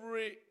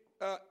every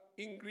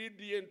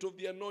ingredient of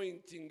the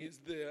anointing is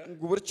there.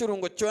 ngu buri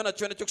kirungo kyona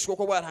kyona ekyokushuka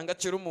kw'obwarahanga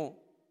kirimu.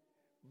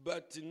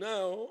 But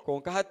now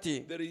konka hati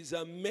there is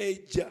a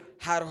major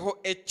hariho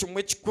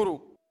ekimwe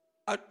kikuru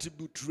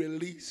attribute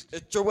released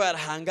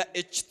ekyobwarahanga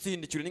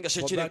ekitindikiro ninga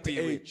for that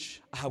shekirekwiwe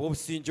age. ahabwa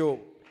obusinge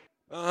obwo.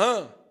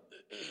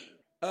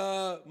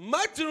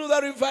 Martin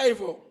Luther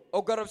revival.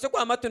 okugarura busya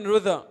kwa Martin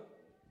Luther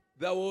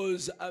there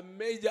was a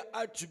major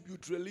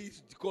attribute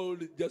released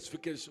called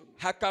justification.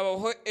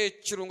 hakabaho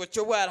ekirungo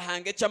cyo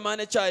bwarahange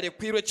cyamane cyare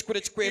kwirwe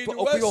kikure kikwepo In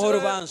okwiyohora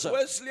ubanza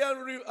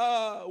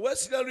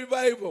Wesleyan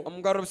revival,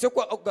 omugarubse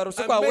kwa a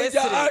major Wesley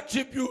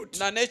attribute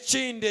na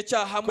nekindi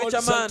cyahamwe called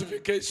cyamane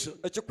sanctification.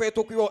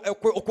 ekikweto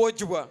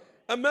okogibwa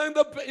In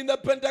the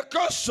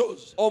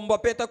Pentecostals,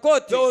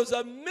 Pentecote there was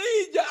a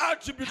major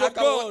attribute of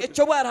hakabaho God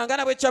ekyo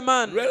bwarahangana bwe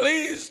cyamane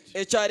released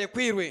ecyare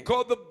kwirwe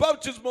called the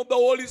baptism of the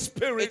Holy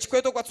Spirit,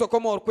 ekikweto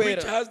kwatsokoma which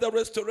orkwera has the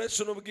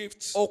restoration of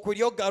gifts.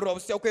 okuryogarura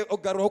busya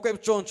ogarura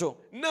kw'ebiconco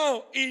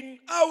Now, in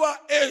our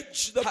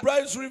age, the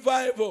Bride's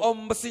revival,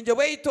 omu businge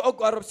bwaitu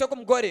ogarura busya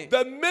kw'omugore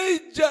the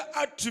major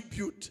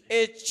attribute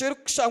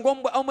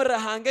ekirikushangwa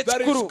omurahange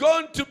that is ekikuru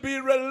going to be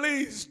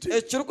released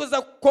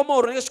ekirikuza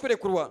kukomorora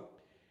n'ekikurekurwa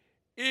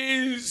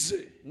is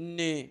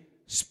ni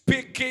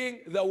speaking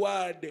the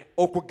word.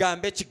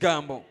 okugamba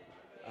ekigambo.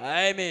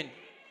 Amen.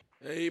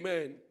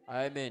 Amen.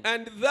 Amen.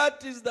 And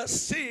that is the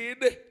seed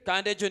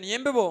kandi egyo niyo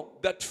embibo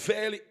that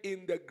fell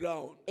in the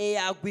ground.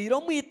 eyagwire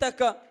omu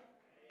itaka.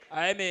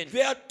 Amen.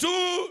 There are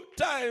two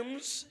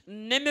times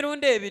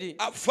n'emirundi ebiri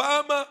a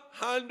farmer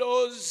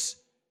handles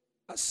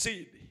a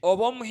seed.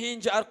 oba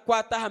omuhingi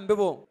arikwata aha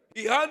mbibo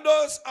He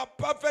handles a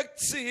perfect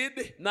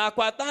seed,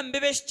 nakwata aha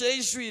mbibo eshikire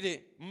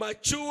ijwire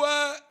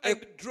mature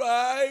and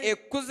dry,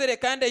 ekuzire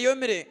kandi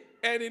eyomire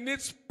and in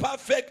its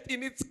perfect,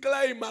 in its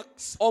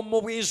climax,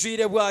 omu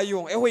bwijwire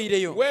bwayo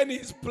ehwireyo when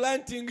he's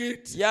planting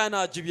it.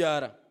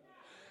 yanagibyara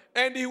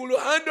And he will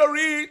handle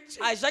it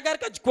ajaga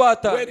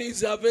arikagikwata when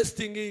he's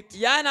harvesting it.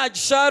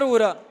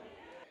 yanagisharura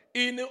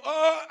In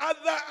all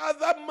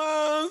other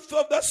months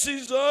of the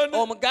season,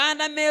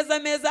 omuganda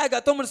amezi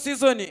hagati omu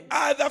sizoni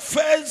other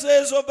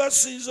phases of the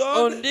season,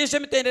 ondiijo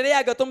emitendere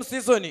yahagati omu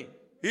sizoni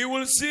he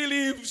will see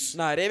leaves.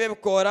 nareeba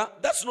ebikoora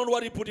That's not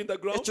what he put in the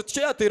ground. ekyo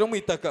tikyo yatwire omu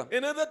itaka.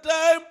 Another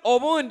time,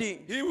 obundi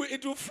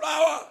it will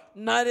flower.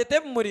 nareeta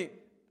ebimuri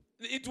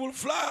It will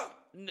flower.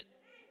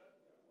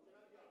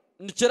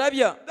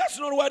 nikirabya. That's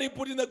not what he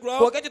put in the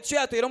ground. kwonka ekyo tikyo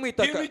yatwire omu He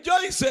itaka.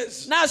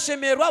 rejoices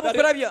nashemererwa abo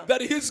kurabya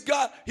that his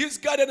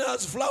garden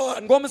has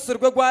flowered. ng'omusiri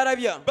gwe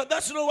gwarabya. But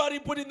that's not what he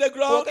put in the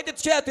ground. kwonka ekyo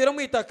tikyo yatwire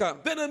omu itaka.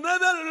 Then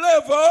another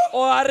level,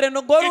 oharreno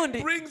it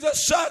gorundi brings a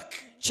shock.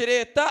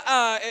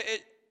 kireeta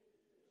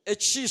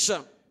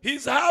ekishiisha.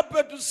 He's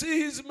happy to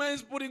see his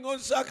mates putting on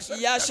socks.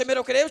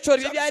 yashemererwa kureeba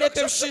ebicoori bye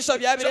byareeta ebishiisha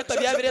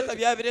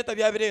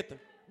byabireeta.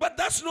 But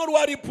that's not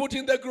what he put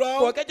in the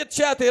ground. kwonka ekyo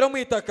tikyo yatwire omu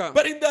itaka.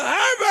 But in the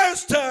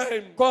harvest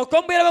time, kwonka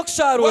omu bwire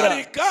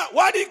bw'okusharuura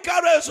what he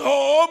carries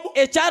home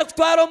ekyari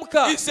kutwara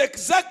omuka is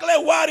exactly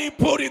what he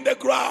put in the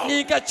ground.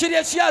 ninka kiri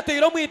eki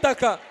yatwire omu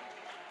itaka.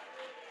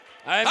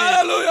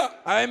 Hallelujah.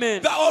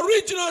 Amen. The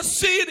original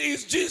seed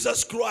is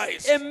Jesus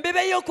Christ.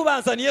 embibe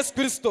y'okubanza ni Yesu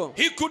Kristo.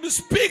 He could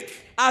speak,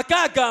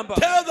 akagamba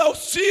tell the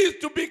sea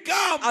to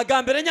become,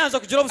 agambira enyanja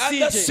kugira and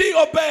the obusinge. sea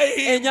obey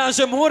him. enyanja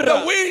The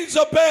emuhurra. winds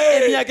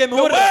obey. Emiyaga The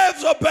emihurra.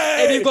 waves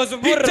obey. Ebigozi He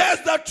bihurra.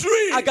 tells the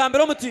tree,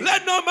 agambira omuti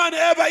let no man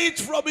ever eat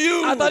from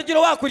you.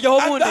 atarigira wakuryaho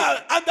And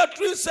obundi. the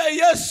tree say,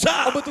 yes, sir.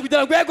 omuti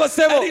kugira ngo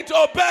yegosebo And it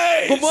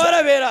obeys.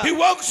 kumworabera. He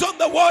walks on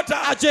the water.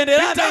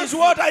 agendera He turns amaizi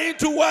water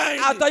into wine.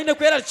 atarine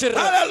kwerarikirira.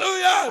 Hallelujah.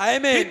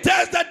 Amen. He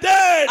tells the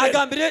dead,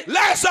 agambire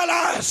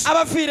Lazarus,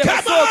 abafiire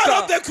come out of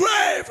basooka. the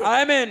grave.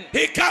 Amen.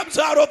 He comes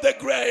out of the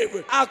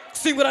grave.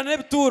 akusingurana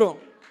n'ebituuro.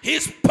 He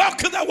spoke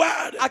the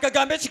word.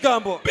 akagamba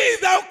ekigambo. Be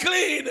thou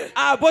clean.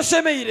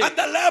 aboshemeire. And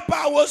the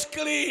leper was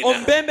clean.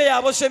 omubembe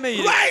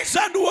yaboshemeire. Rise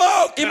and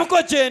walk.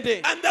 imuka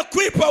ogende. And the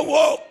creeper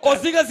walked.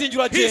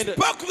 ozingazingira He ogende.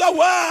 spoke the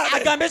word.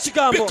 agamba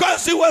ekigambo.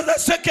 Because he was the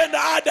second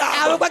Adam.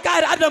 abakwa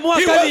kari adamu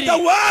He was wakabiri. the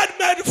word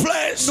made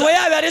flesh. niwe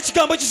yabyara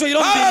ekigambo kishoire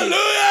omubiri.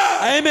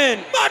 Hallelujah.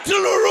 Amen. Martin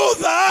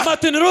Luther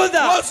Martin Luther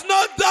was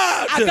not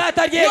that.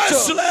 akatari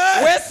ekyo.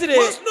 Wesley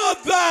was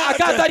not that.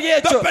 akatari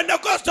The ekyo.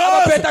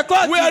 Pentecostals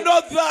Abapentekosti were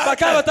not that.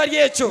 bakaba batari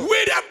ekyo.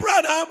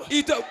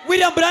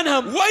 William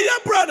Branham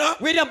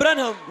William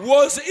Branham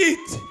was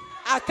it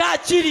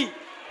akakiri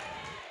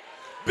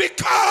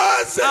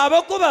because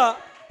abakuba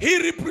he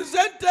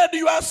represented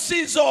your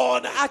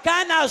season.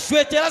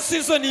 akanashwekera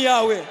season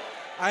yawe.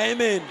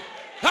 Amen.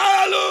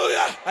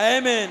 Hallelujah.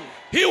 Amen.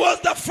 He was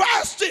the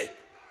first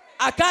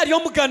akari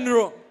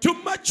omuganiro to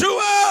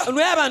mature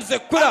niwe yabanze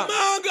kukura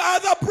among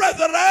other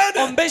brethren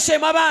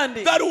ombeshemu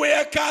abandi that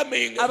were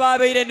coming.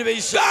 ababeire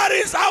nibaisha. That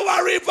is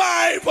our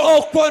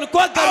revival. okwo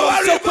nikwogarura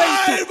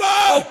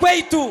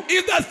okwaitu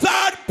In the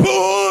third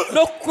pool,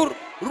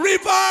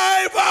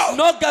 revival.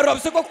 nogarura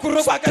buse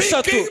kwokurura kwa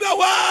kashatu. Speaking the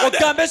word.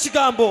 ogamba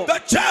ekigambo. The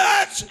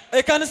church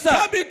ekanisa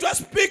come into a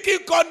speaking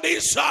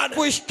condition.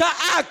 kuhika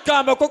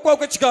agamba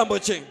kwokwo ekigambo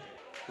kye.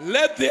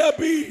 Let there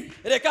be.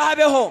 reka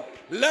habeho.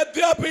 Let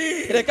there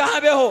be. reka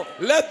habeho.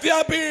 Let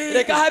there be.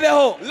 reka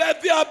habeho.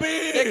 Let there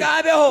be. reka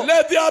habeho.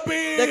 Let there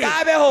be. reka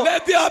habeho.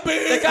 Let there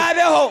be. reka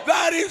habeho.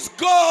 That is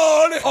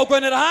God ogwo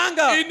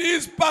nirahanga in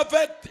his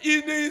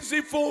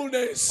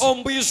fullness.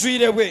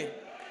 ombwijwire bwe.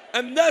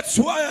 And that's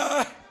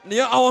why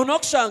niyo aho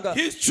nokushanga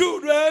his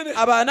children,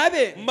 abaana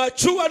be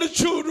matured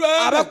children,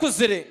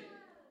 abakuzire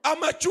A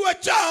mature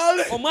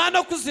child omwana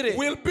okuzire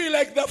will be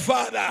like the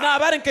father.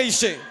 n'abari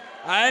nkaishe.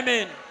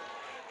 Amen.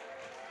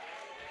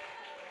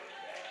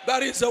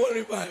 That is our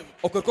revival.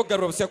 Okwo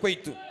kugarura obusya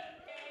kwaitu.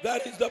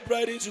 That is the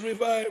bride's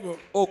revival.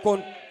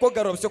 Okwo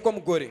kugarura obusya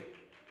kw'omugore.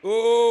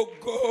 Oh,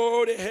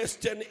 God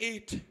hasten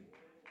it.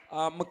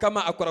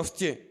 Mukama akora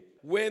futye.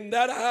 When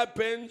that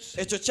happens,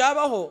 ekyo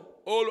kyabaho,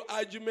 all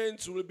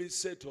arguments will be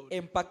settled.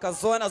 empaka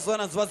zoona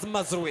ziba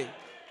zimazirwe.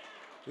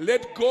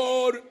 Let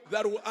God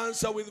that will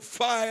answer with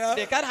fire,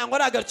 let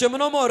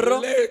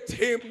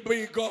him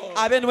be God.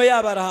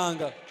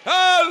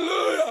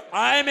 Hallelujah.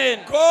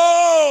 Amen.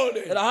 God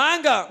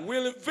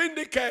will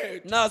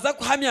vindicate,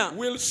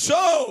 will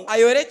show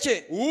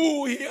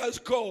who he has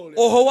called.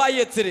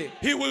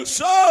 He will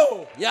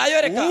show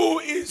who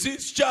is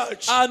his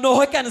church. He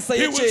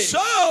will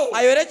show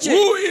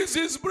who is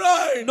his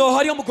bride.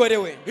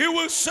 He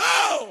will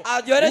show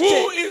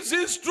who is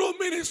his true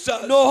minister.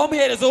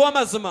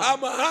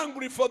 I'm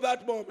hungry for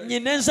that moment.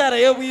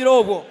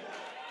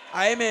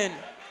 Amen.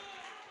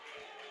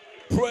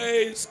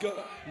 Praise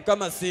God.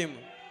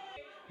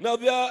 Now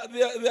there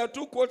are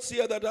two quotes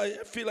here that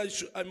I feel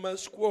I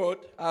must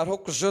quote. I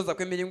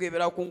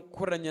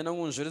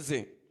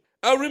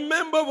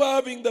remember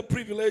having the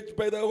privilege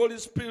by the Holy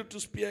Spirit to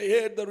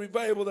spearhead the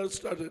revival that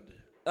started.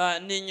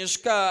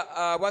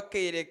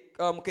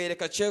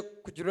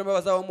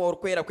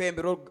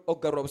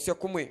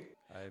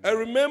 I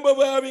remember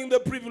having the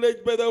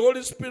privilege by the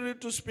Holy Spirit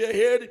to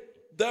spearhead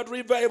that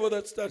revival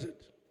that started.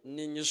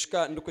 When the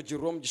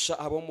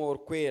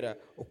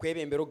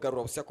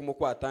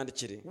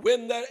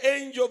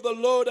angel of the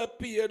Lord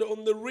appeared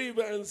on the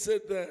river and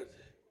said that,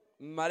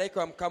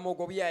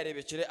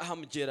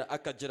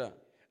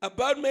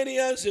 about many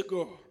years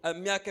ago,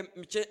 and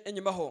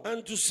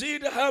to see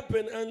it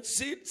happen and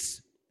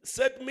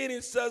set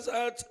ministers'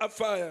 hearts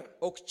afire.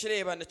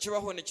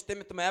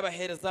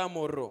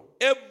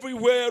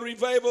 Everywhere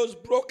revivals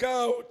broke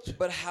out.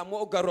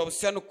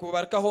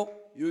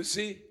 You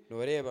see,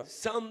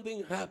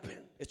 something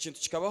happened.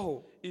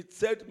 It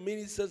set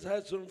ministers'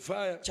 hearts on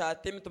fire.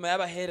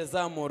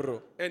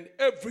 And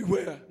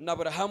everywhere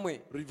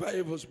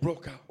revivals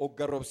broke out.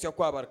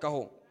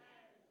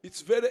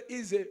 It's very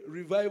easy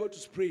revival to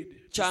spread.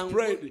 You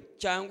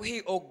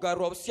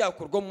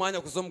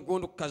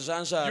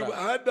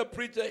heard the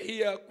preacher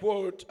here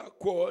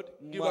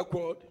give a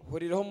quote.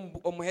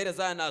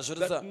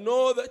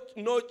 That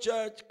no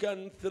church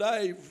can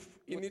thrive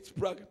in its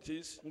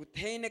practice until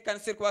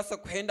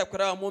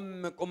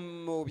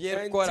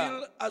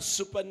a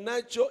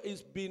supernatural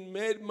is being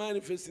made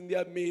manifest in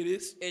their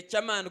midst.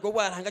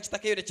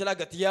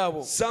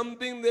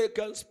 Something they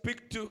can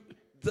speak to.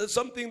 There's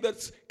something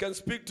that can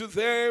speak to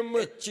them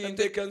and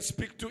they can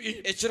speak to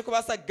it.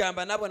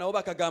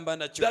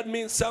 That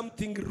means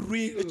something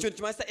real.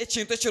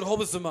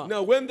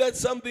 Now when that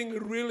something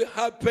really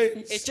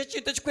happens,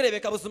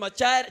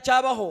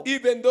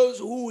 even those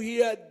who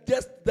hear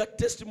just the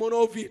testimony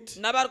of it,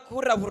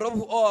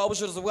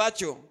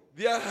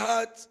 their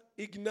hearts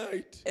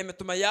ignite. Their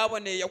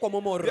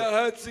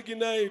hearts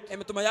ignite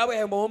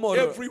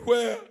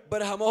everywhere.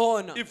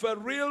 If a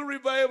real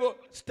revival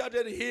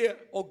started here,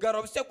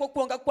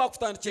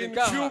 in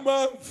a few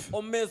months,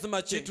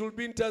 it will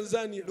be in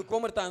Tanzania,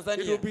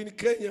 it will be in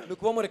Kenya,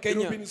 it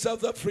will be in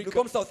South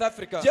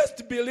Africa.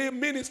 Just believe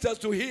ministers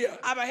to hear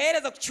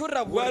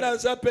what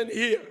has happened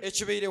here.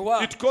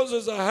 It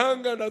causes a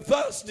hunger and a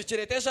thirst,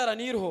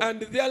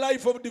 and their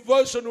life of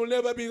devotion will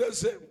never be the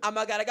same. And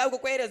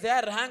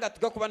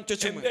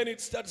then it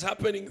starts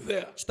happening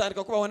there.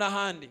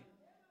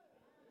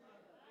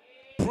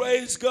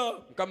 Praise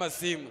God.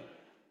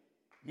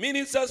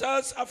 Ministers'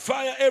 hearts are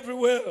fire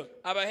everywhere.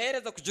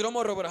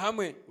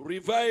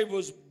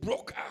 Revivals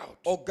broke out.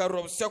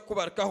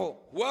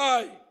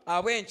 Why?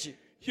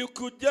 You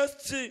could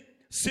just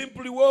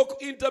simply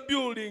walk into a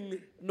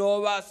building.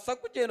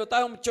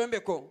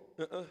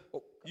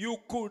 You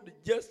could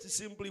just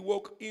simply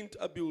walk into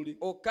a building.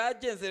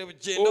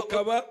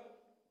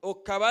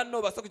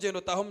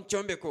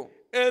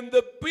 And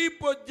the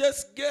people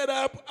just get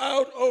up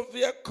out of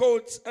their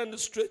coats and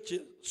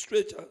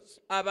stretchers.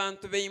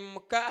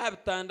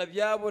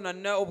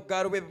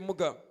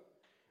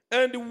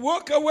 And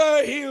walk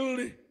away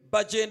healed.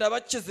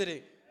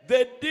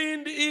 They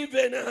didn't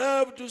even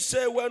have to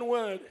say one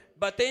word.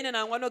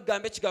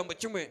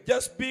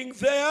 Just being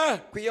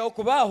there,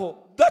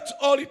 that's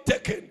all it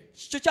taken.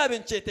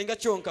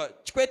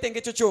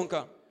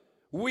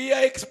 We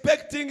are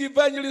expecting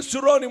Evangelist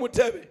Ronnie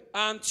Mutebe.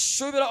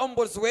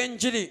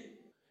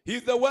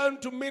 He's the one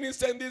to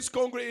minister in this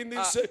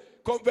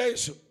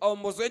convention.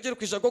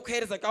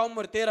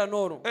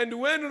 And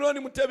when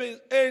Ronnie Mutebe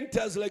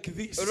enters like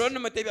this,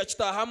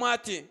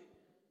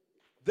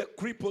 the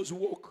cripples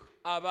walk.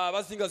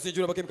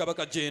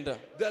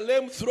 The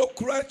lame throw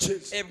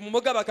crutches. The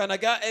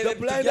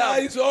blind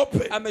eyes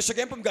open.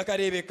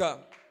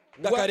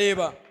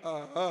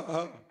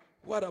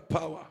 What a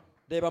power.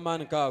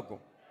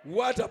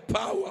 What a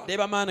power.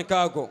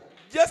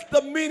 just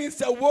the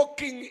minister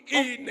walking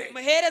in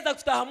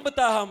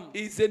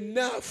is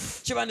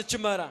enough.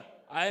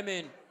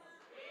 Amen.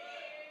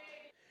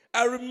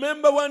 I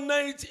remember one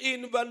night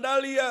in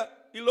Vandalia,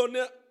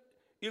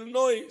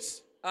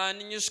 Illinois.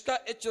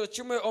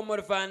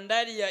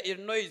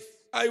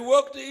 I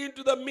walked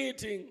into the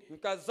meeting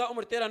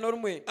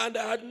and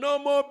I had no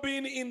more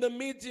been in the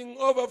meeting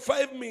over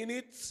 5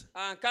 minutes.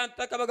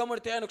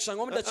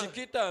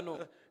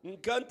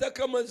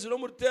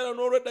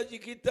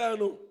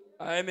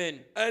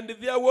 Amen. And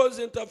there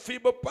wasn't a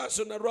feeble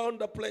person around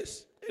the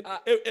place.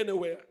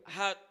 Anywhere.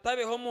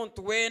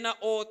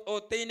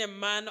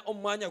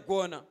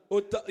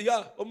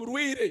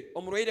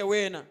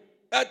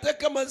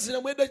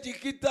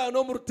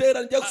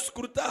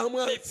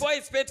 Before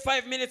he spent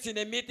 5 minutes in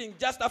a meeting,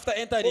 just after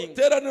entering,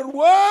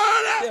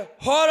 the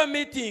whole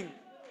meeting,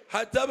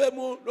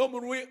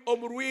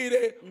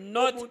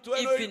 not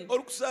even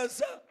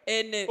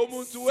any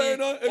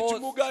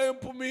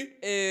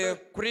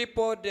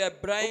crippled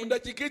blind.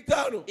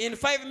 In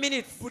 5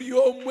 minutes,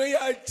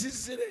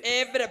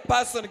 every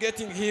person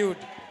getting healed.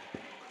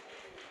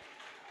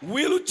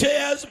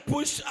 Wheelchairs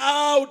pushed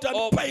out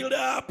and piled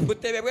up.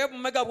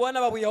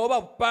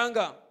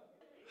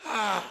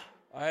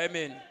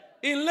 Amen.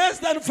 In less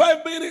than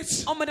 5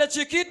 minutes, the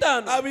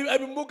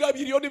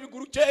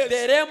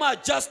Rema are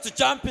just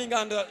jumping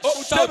and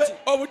shouting.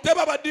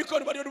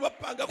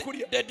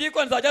 The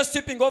deacons are just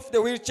stripping off the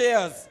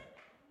wheelchairs.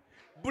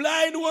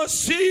 Blind was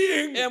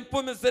seeing, and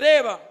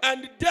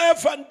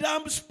deaf and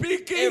dumb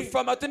speaking.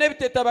 And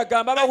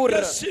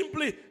just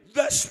simply,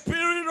 the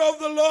Spirit of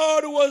the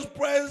Lord was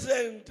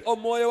present.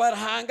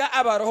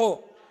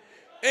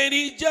 And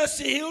he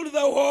just healed the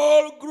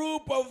whole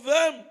group of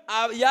them.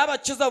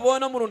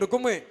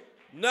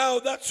 Now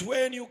that's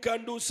when you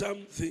can do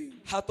something.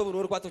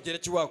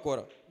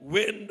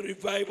 When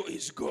revival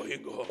is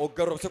going on.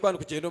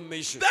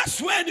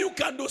 That's when you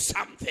can do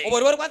something.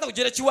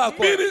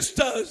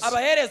 Ministers,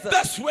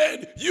 that's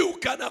when you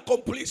can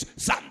accomplish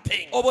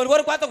something. When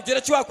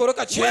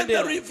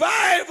the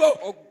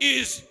revival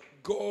is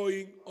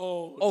going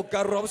on.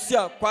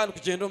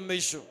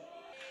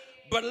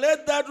 But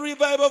let that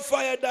revival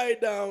fire die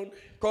down.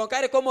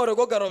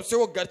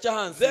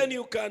 Then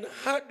you can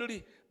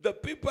hardly, the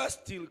people are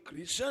still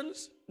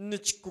Christians,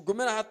 but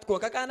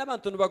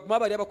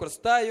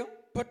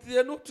they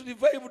are not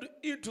revived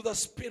into the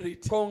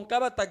spirit.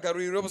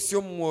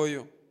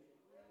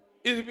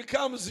 It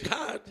becomes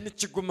hard.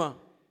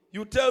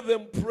 You tell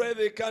them pray,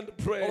 they can't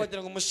pray.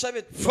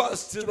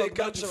 Fast, they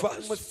can't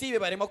fast.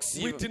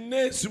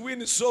 Witness,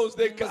 win souls,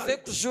 they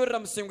can't.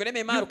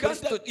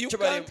 You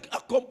can't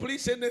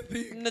accomplish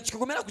anything.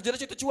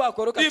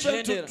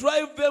 Even to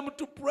drive them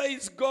to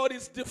praise God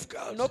is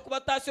difficult.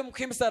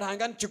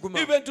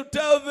 Even to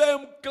tell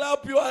them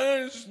clap your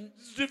hands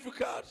is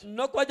difficult.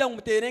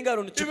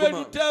 Even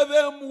to tell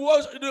them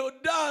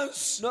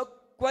dance.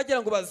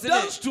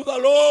 Dance to the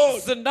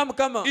Lord.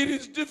 It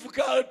is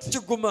difficult.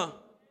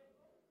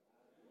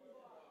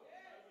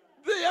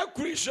 They are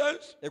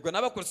Christians. They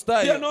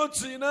are not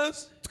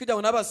sinners.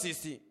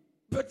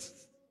 But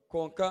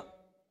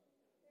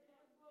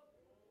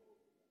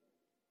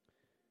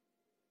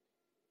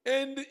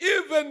and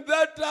even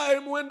that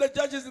time when the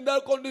church is in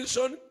that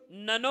condition,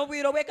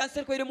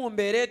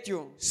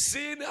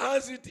 sin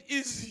has it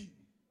easy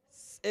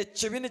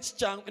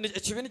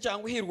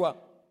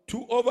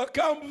to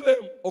overcome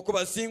them.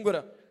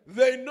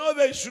 They know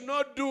they should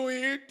not do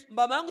it,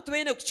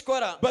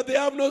 but they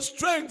have no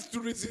strength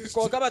to resist.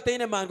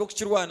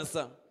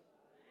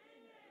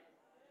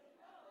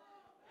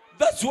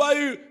 That's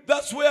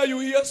where you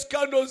hear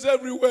scandals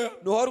everywhere.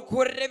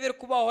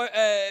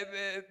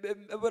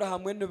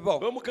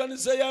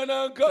 Omukanisa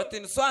yananka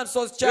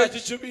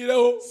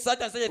ekikibireho,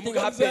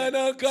 omukanisa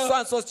yananka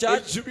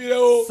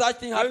ekikibireho,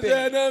 omukanisa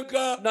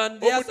yananka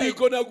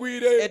omudiikoni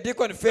agwire,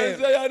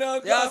 omukanisa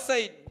yananka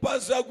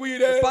pastor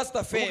agwire,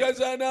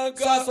 omukanisa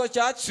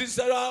yananka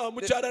sisera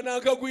mukyala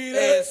nanka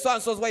agwire.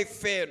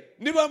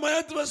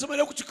 Nibamanya nti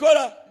basomere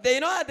kukikola, they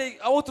know how they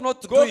ought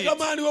not to do it,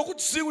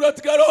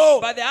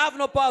 but they have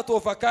no power to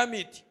overcome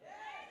it.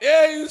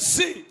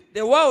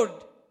 The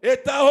world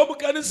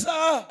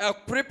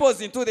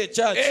cripples into the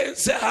church,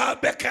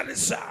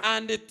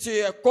 and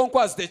it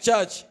conquers the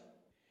church.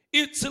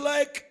 It's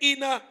like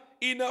in a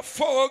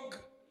fog,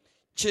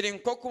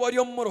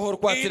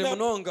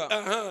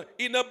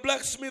 in a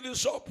blacksmith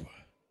shop.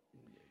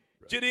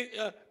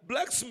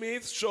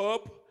 Blacksmith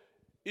shop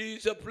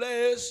is a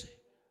place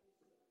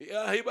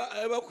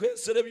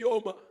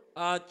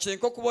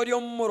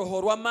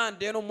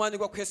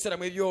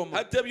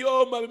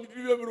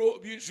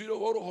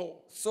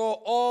so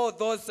all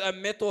those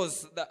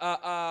metals that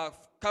are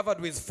covered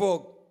with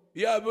fog,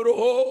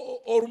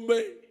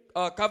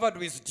 covered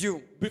with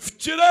dew,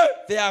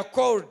 they are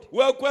cold.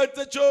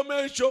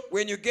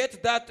 When you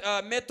get that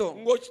metal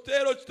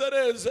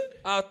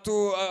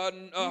to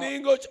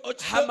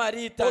hammer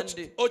it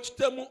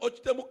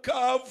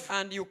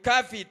and you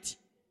carve it,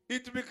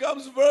 it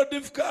becomes very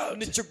difficult.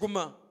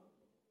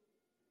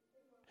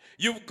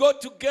 You've got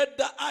to get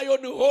the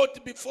iron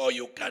hot before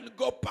you can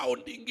go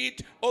pounding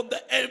it on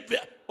the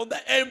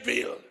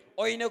anvil.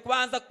 Oine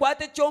kubanza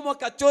kwate chomo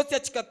kachotya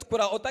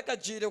chikatukura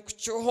otakajire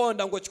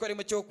kuchihonda ngo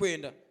chikorimo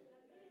chokwenda.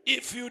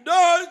 If you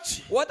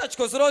don't,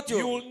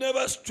 you will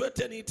never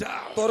straighten it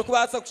out.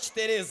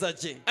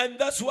 And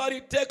that's what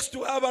it takes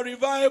to have a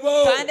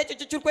revival.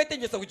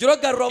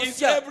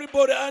 Is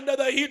everybody under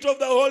the heat of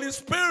the Holy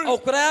Spirit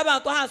that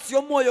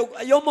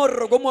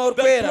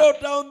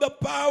brought down the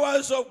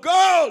powers of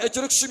God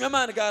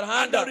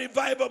and the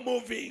revival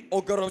moving.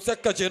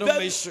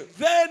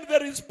 Then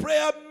there is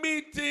prayer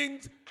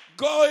meetings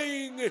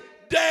going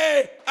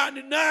day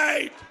and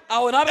night,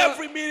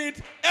 every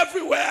minute,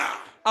 everywhere.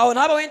 Why?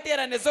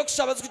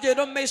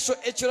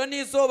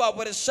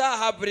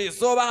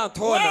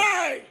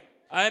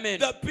 Amen.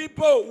 The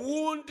people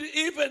won't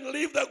even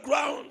leave the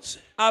grounds.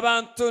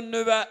 Amen.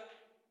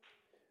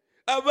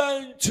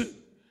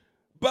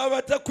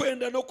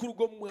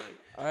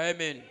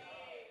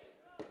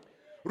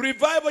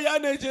 Revival.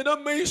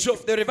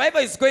 The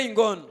revival is going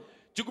on.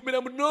 It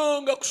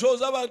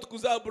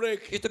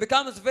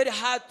becomes very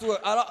hard for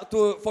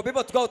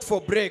people to go out for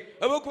break.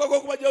 When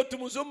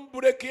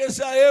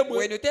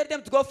you tell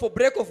them to go for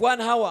break of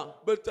 1 hour,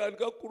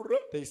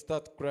 they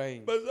start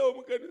crying.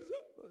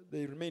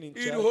 They remain in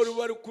church.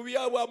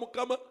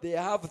 They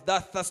have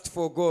that thirst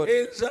for God.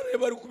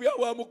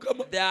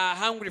 They are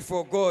hungry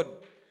for God.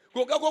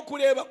 But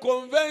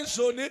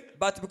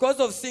because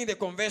of seeing the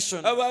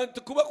convention,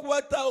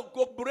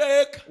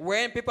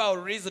 when people are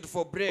reasoned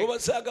for break,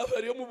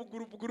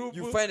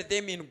 you find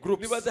them in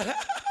groups.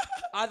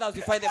 Others,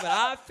 you find them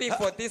laughing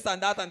for this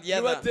and that and the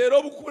other.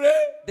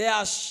 They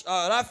are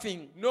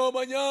laughing.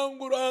 There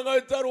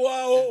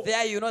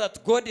you know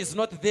that God is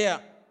not there.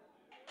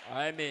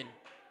 Amen.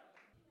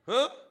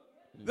 Huh?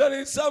 There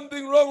is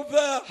something wrong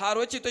there.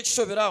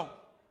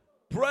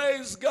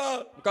 Praise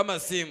God.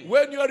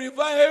 When you are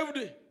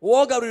revived,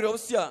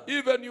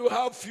 even you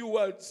have few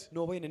words.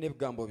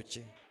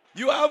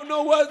 You have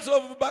no words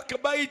of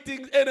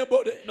backbiting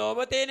anybody.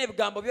 Or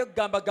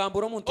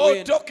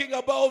talking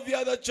about the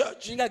other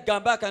church.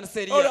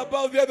 Or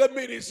about the other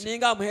ministry.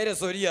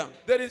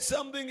 There is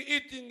something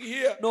eating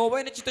here.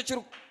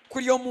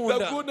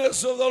 The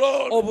goodness of the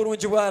Lord,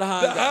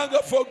 the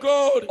hunger for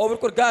God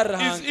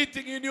is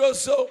eating in your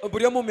soul. And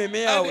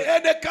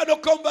any kind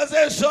of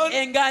conversation,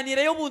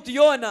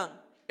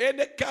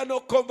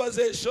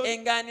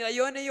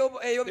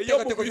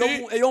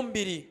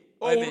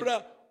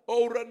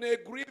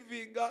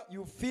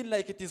 you feel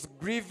like it is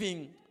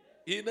grieving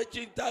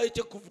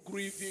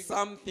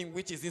something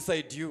which is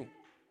inside you.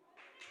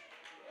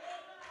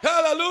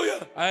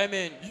 Hallelujah.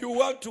 Amen. You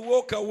want to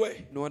walk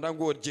away.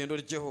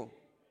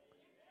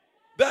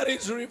 That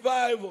is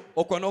revival.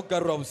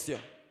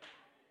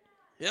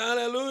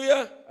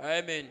 Hallelujah.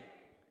 Amen.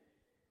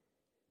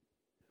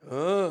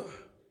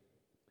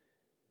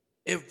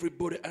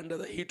 Everybody under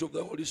the heat of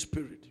the Holy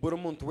Spirit.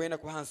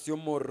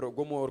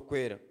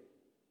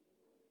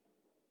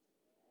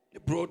 He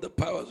brought the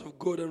powers of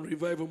God and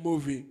revival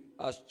moving.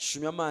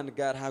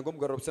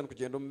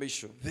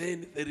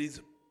 Then there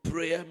is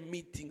prayer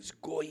meetings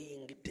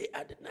going day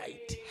and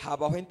night.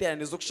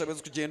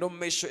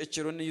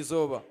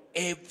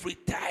 Every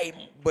time,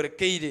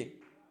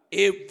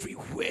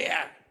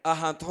 everywhere.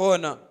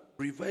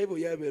 Revival.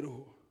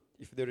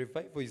 If the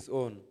revival is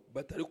on,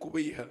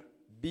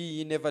 be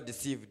ye never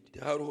deceived.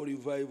 There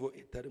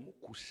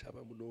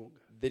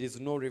is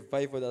no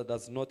revival that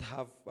does not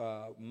have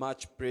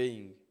much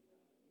praying.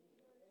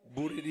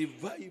 If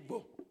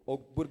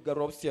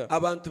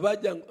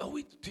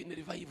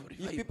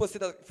people say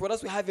that for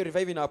us we have a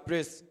revival in our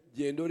place,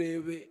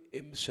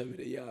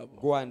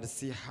 go and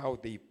see how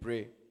they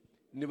pray.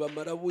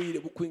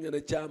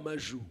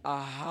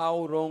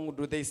 How long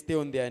do they stay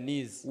on their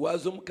knees?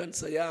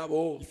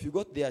 If you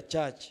go to their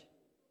church,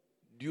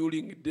 do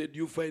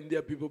you find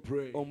their people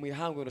pray?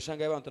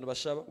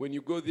 When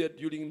you go there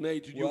during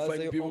night, do you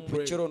find people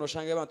pray?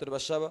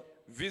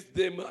 Visit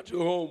them at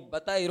home.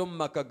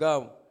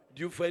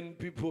 Do you find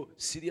people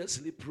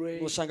seriously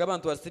praying? Other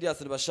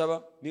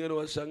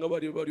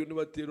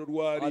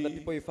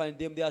people, you find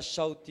them, they are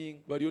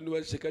shouting,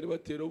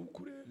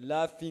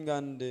 laughing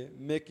and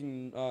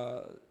making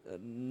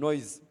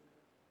noise.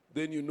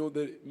 Then you know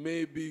that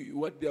maybe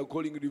what they are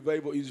calling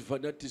revival is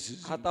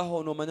fanaticism.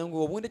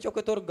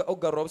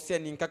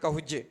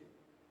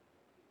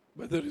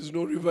 But there is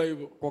no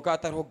revival.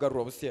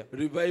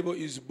 Revival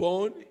is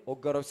born.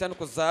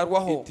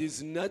 It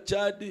is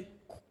nurtured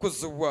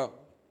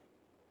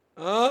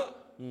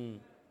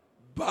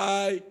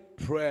by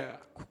prayer.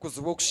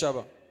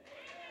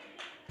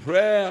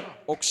 Prayer.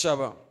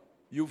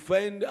 You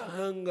find a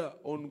hunger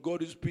on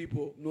God's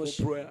people for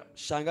prayer.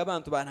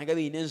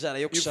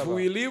 If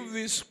we leave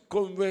this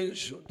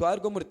convention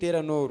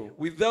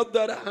without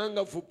that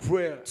hunger for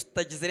prayer,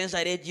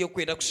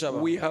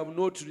 we have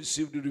not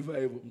received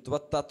revival.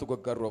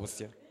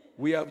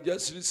 We have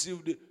just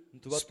received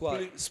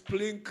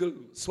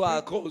sprinkles,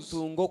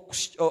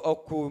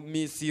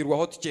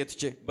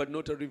 but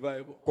not a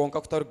revival.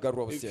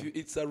 If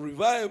it's a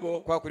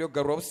revival,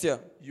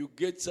 you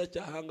get such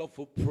a hunger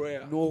for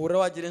prayer. You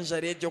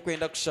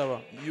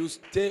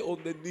stay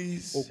on the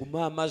knees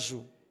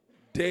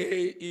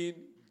day in,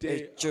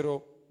 day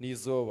out.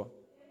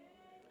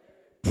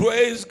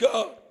 Praise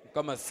God.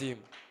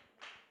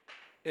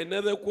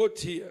 Another quote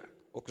here.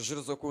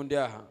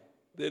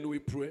 Then we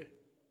pray.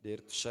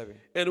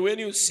 And when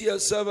you see a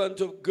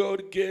servant of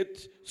God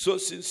get so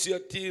sincere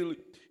till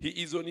he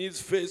is on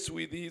his face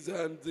with his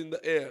hands in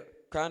the air,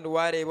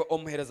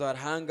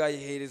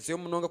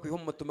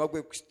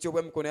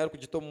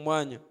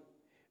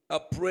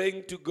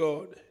 praying to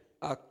God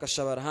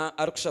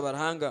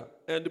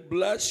and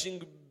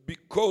blushing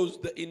because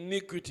the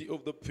iniquity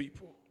of the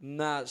people,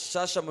 then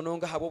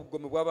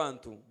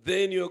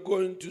you are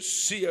going to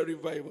see a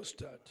revival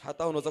start.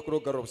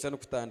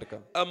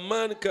 A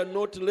man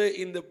cannot lay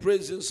in the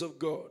presence of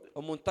God.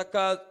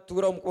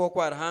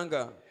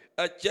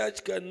 A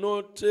church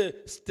cannot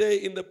stay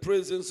in the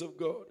presence of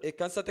God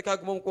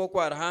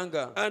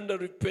under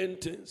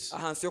repentance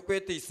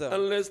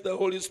unless the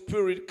Holy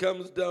Spirit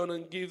comes down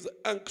and gives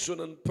action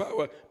and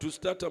power to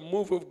start a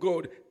move of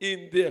God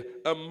in there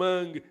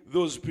among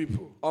those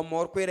people.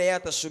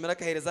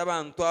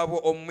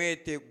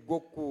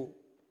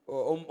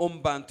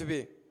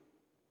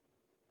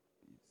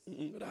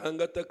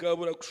 Rahanga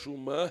takabura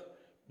kushuma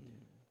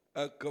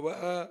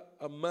akabaha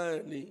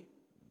amani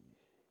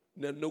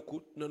na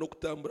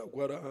nokutambura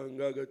kwa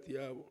rahanga hagati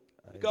yabo.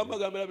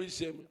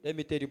 Let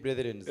me tell you,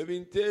 brethren,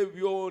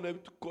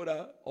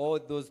 all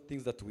those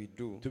things that we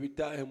do,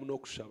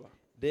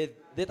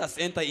 let us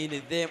enter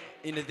in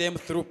them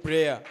through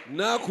prayer.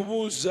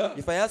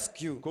 If I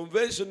ask you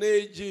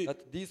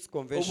that this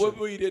convention,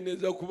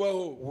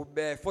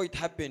 before it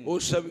happened,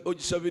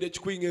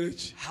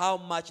 how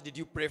much did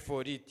you pray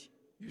for it?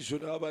 You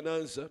should have an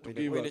answer to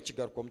give us.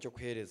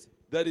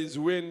 That is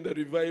when the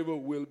revival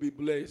will be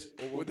blessed,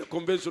 when the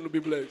convention will be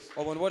blessed.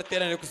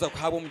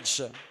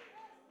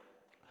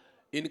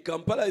 In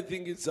Kampala, I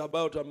think it's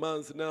about a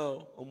month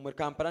now.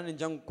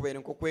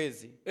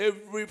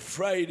 Every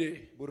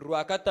Friday,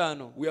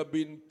 we have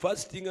been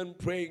fasting and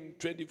praying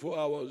 24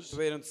 hours.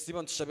 And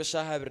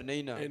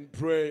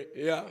pray,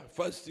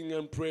 fasting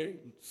and praying.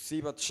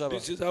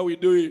 This is how we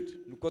do it.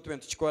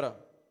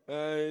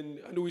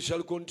 And we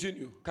shall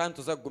continue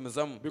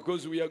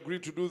because we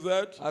agreed to do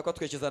that,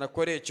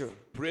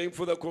 praying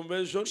for the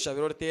convention,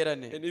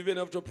 and even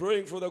after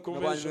praying for the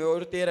convention,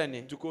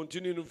 to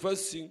continue in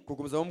fasting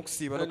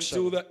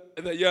until the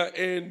year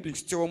end,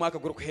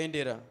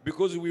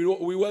 because we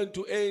want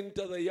to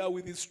enter the year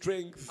with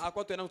strength.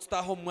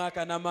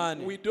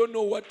 We don't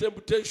know what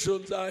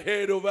temptations are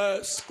ahead of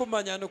us,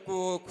 but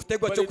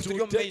it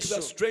will take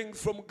the strength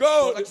from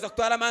God to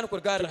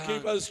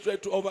give us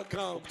strength to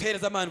overcome.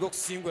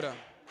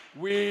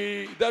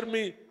 That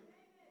means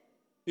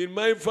in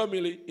my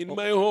family, in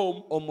my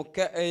home,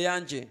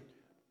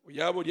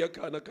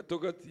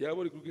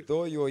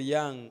 though you're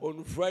young,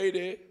 on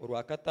Friday,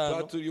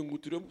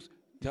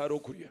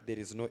 there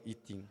is no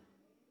eating.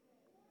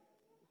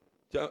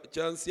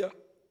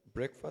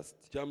 Breakfast,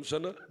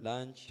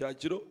 lunch,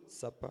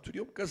 supper,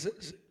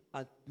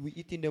 and we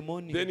eat in the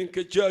morning. Then in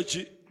church,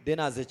 then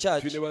as a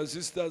church, we have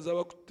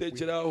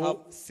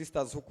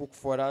sisters who cook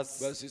for us.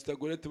 The Sister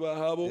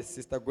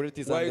Goretti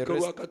is on the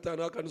rest.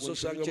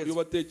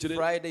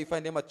 Friday, you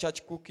find them at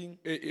church cooking.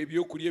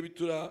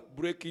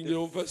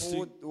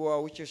 Food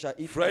which you shall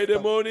eat Friday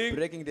morning,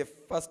 breaking the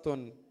fast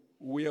on.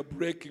 We are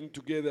breaking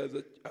together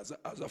as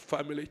a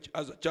family,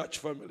 as a church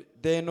family.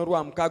 Then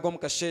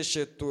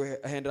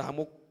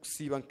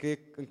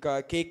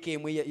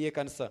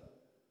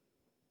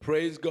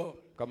praise God.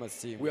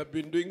 We have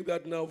been doing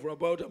that now for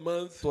about a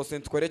month,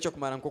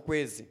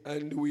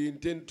 and we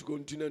intend to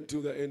continue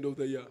until the end of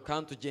the year.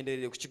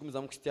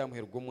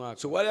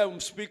 So what I'm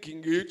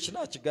speaking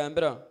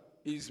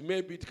is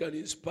maybe it can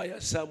inspire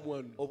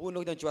someone,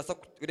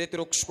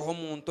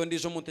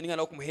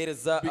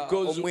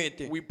 because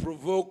we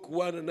provoke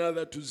one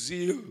another to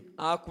zeal.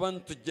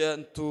 Someone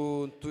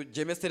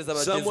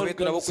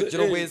can say,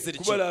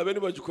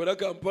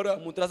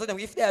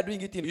 if they are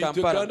doing it in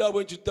Kampala,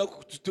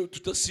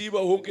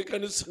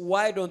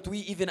 why don't we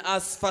even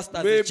as fast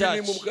as the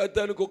church?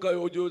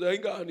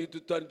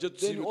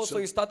 Then also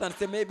you start and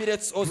say, maybe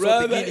let's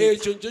also begin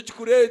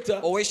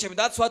it.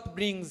 That's what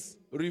brings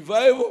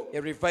revival.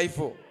 A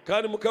revival.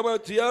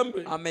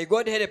 And may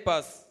God help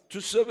us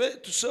to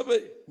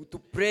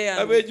pray.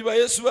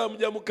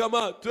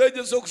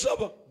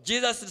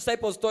 Jesus'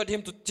 disciples told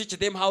him to teach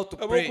them how to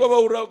pray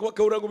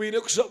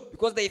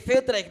because they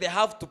felt like they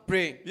have to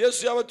pray.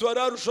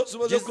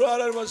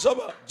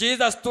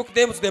 Jesus took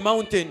them to the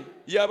mountain.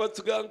 He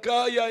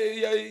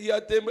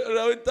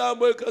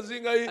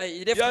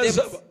left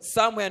them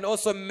somewhere and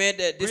also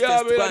made a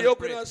distance to go and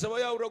pray.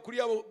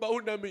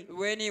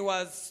 When he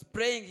was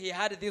praying, he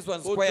had these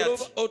ones quiet.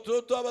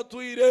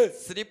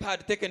 Sleep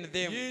had taken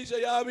them.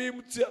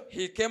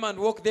 He came and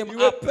woke them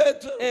up.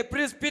 Hey,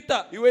 Prince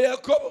Peter.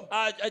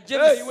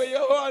 James.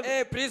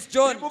 Hey, Prince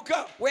John.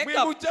 Wake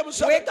up.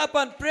 Wake up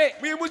and pray.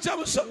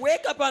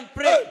 Wake up and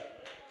pray.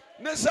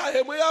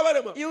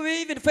 You will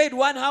even fade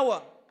 1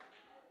 hour.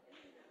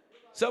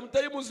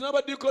 Sometimes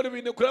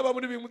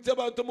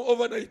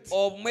overnight.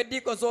 Or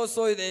medicals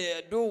also,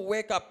 they do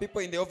wake up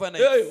people in the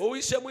overnight.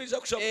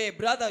 Hey,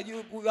 brother,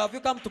 have you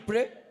come to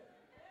pray?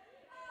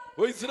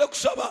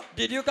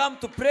 Did you come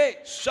to pray?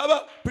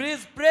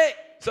 Please pray.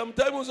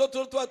 Sometimes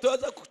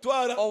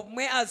or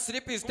may as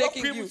sleep is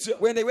taking you.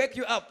 When they wake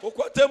you up,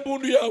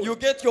 you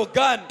get your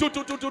gun.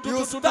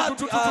 You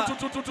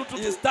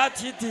start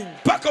hitting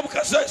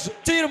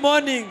till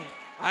morning.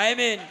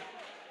 Amen.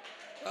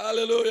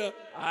 Hallelujah.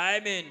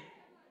 Amen.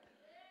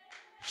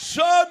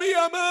 Show me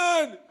a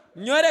man.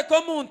 Nyore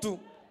komuntu.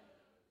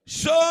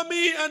 Show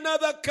me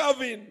another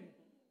Calvin.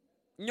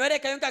 Nyore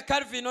kayunka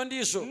Calvin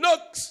ondisho.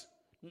 Knox.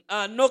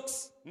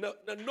 Knox.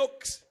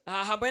 Knox.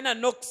 Habena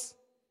Knox.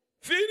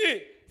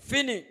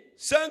 Finney.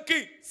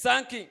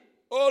 Sankey.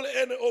 All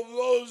any of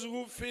those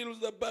who feel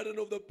the burden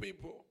of the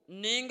people.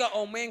 Ninga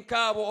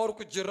omenkabo or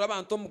kujiraba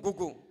antom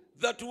gugu.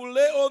 That will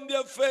lay on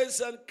their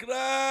face and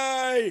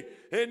cry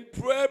and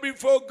pray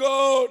before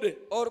God.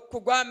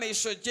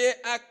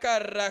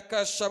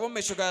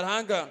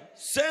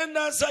 Send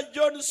us a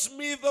John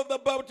Smith of the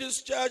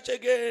Baptist Church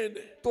again.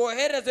 Who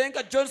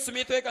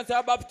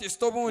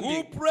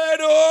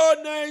prayed all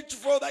night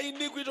for the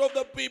iniquity of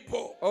the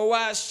people.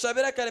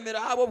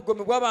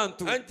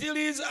 Until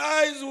his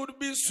eyes would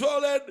be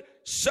swollen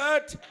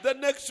shut the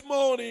next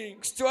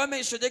morning.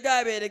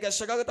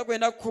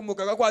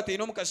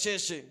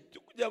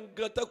 Do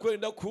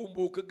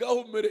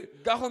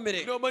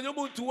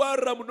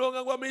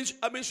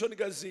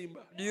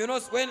you know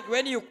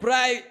when you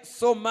cry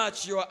so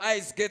much your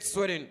eyes get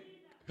swollen?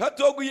 Now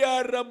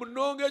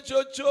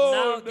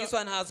this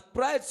one has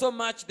cried so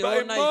much the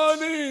whole night.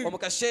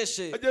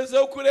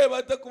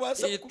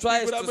 He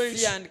tries to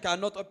see and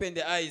cannot open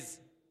the eyes.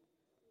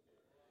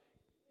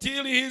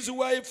 Till his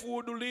wife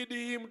would lead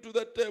him to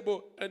the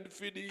table and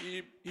feed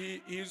him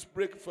his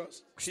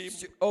breakfast.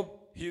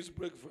 His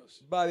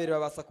breakfast.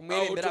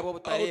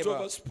 Out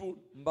of a spoon.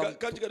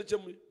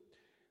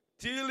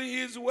 Till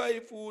his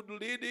wife would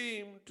lead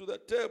him to the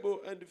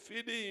table and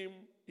feed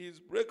him his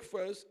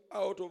breakfast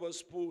out of a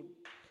spoon.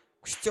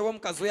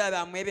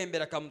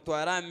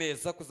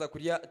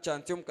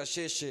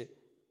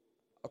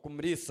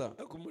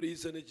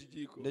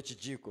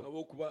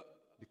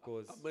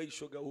 Because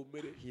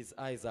his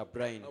eyes are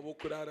blind.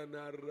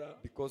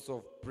 Because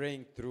of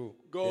praying through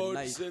God the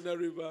night. Send a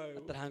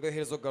revival.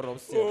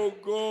 Oh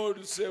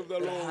God, save the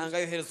Lord.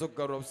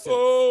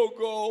 Oh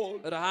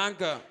God.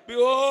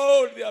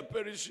 Behold, they are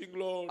perishing,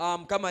 Lord. Oh,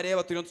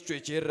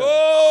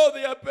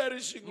 they are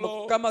perishing,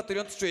 Lord.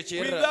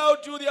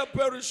 Without you, they are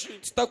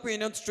perishing.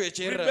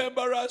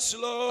 Remember us,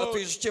 Lord.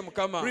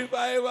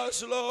 Revive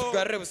us, Lord.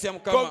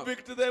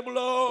 Convict them,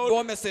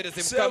 Lord.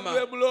 Save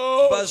them,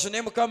 Lord.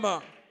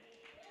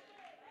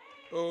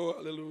 Oh,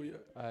 hallelujah.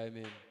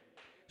 Amen.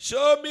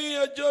 Show me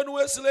a John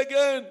Wesley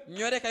again.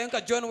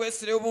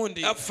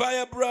 A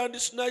firebrand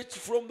snatched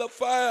from the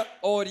fire.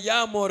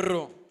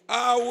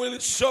 I will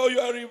show you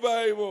a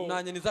revival.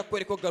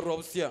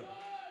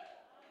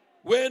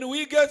 When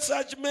we get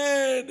such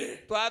men,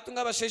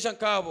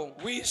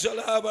 we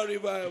shall have a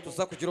revival.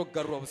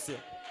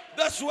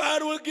 That's why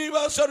it will give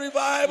us a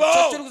revival.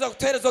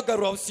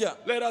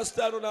 Let us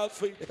stand on our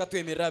feet.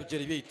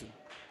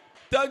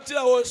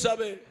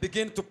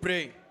 Begin to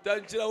pray.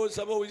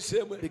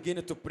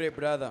 Begin to pray,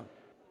 brother.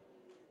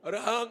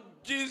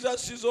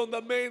 Jesus is on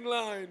the main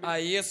line.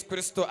 Yes,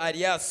 Christo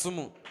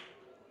ariasumu.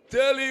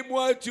 Tell him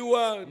what you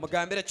want.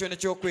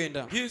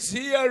 He's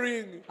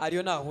hearing.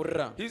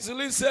 He's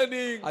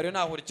listening.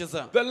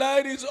 The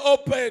line is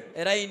open.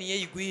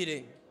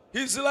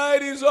 His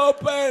line is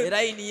open.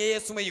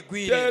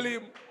 Tell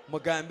him.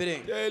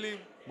 Tell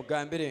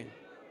him.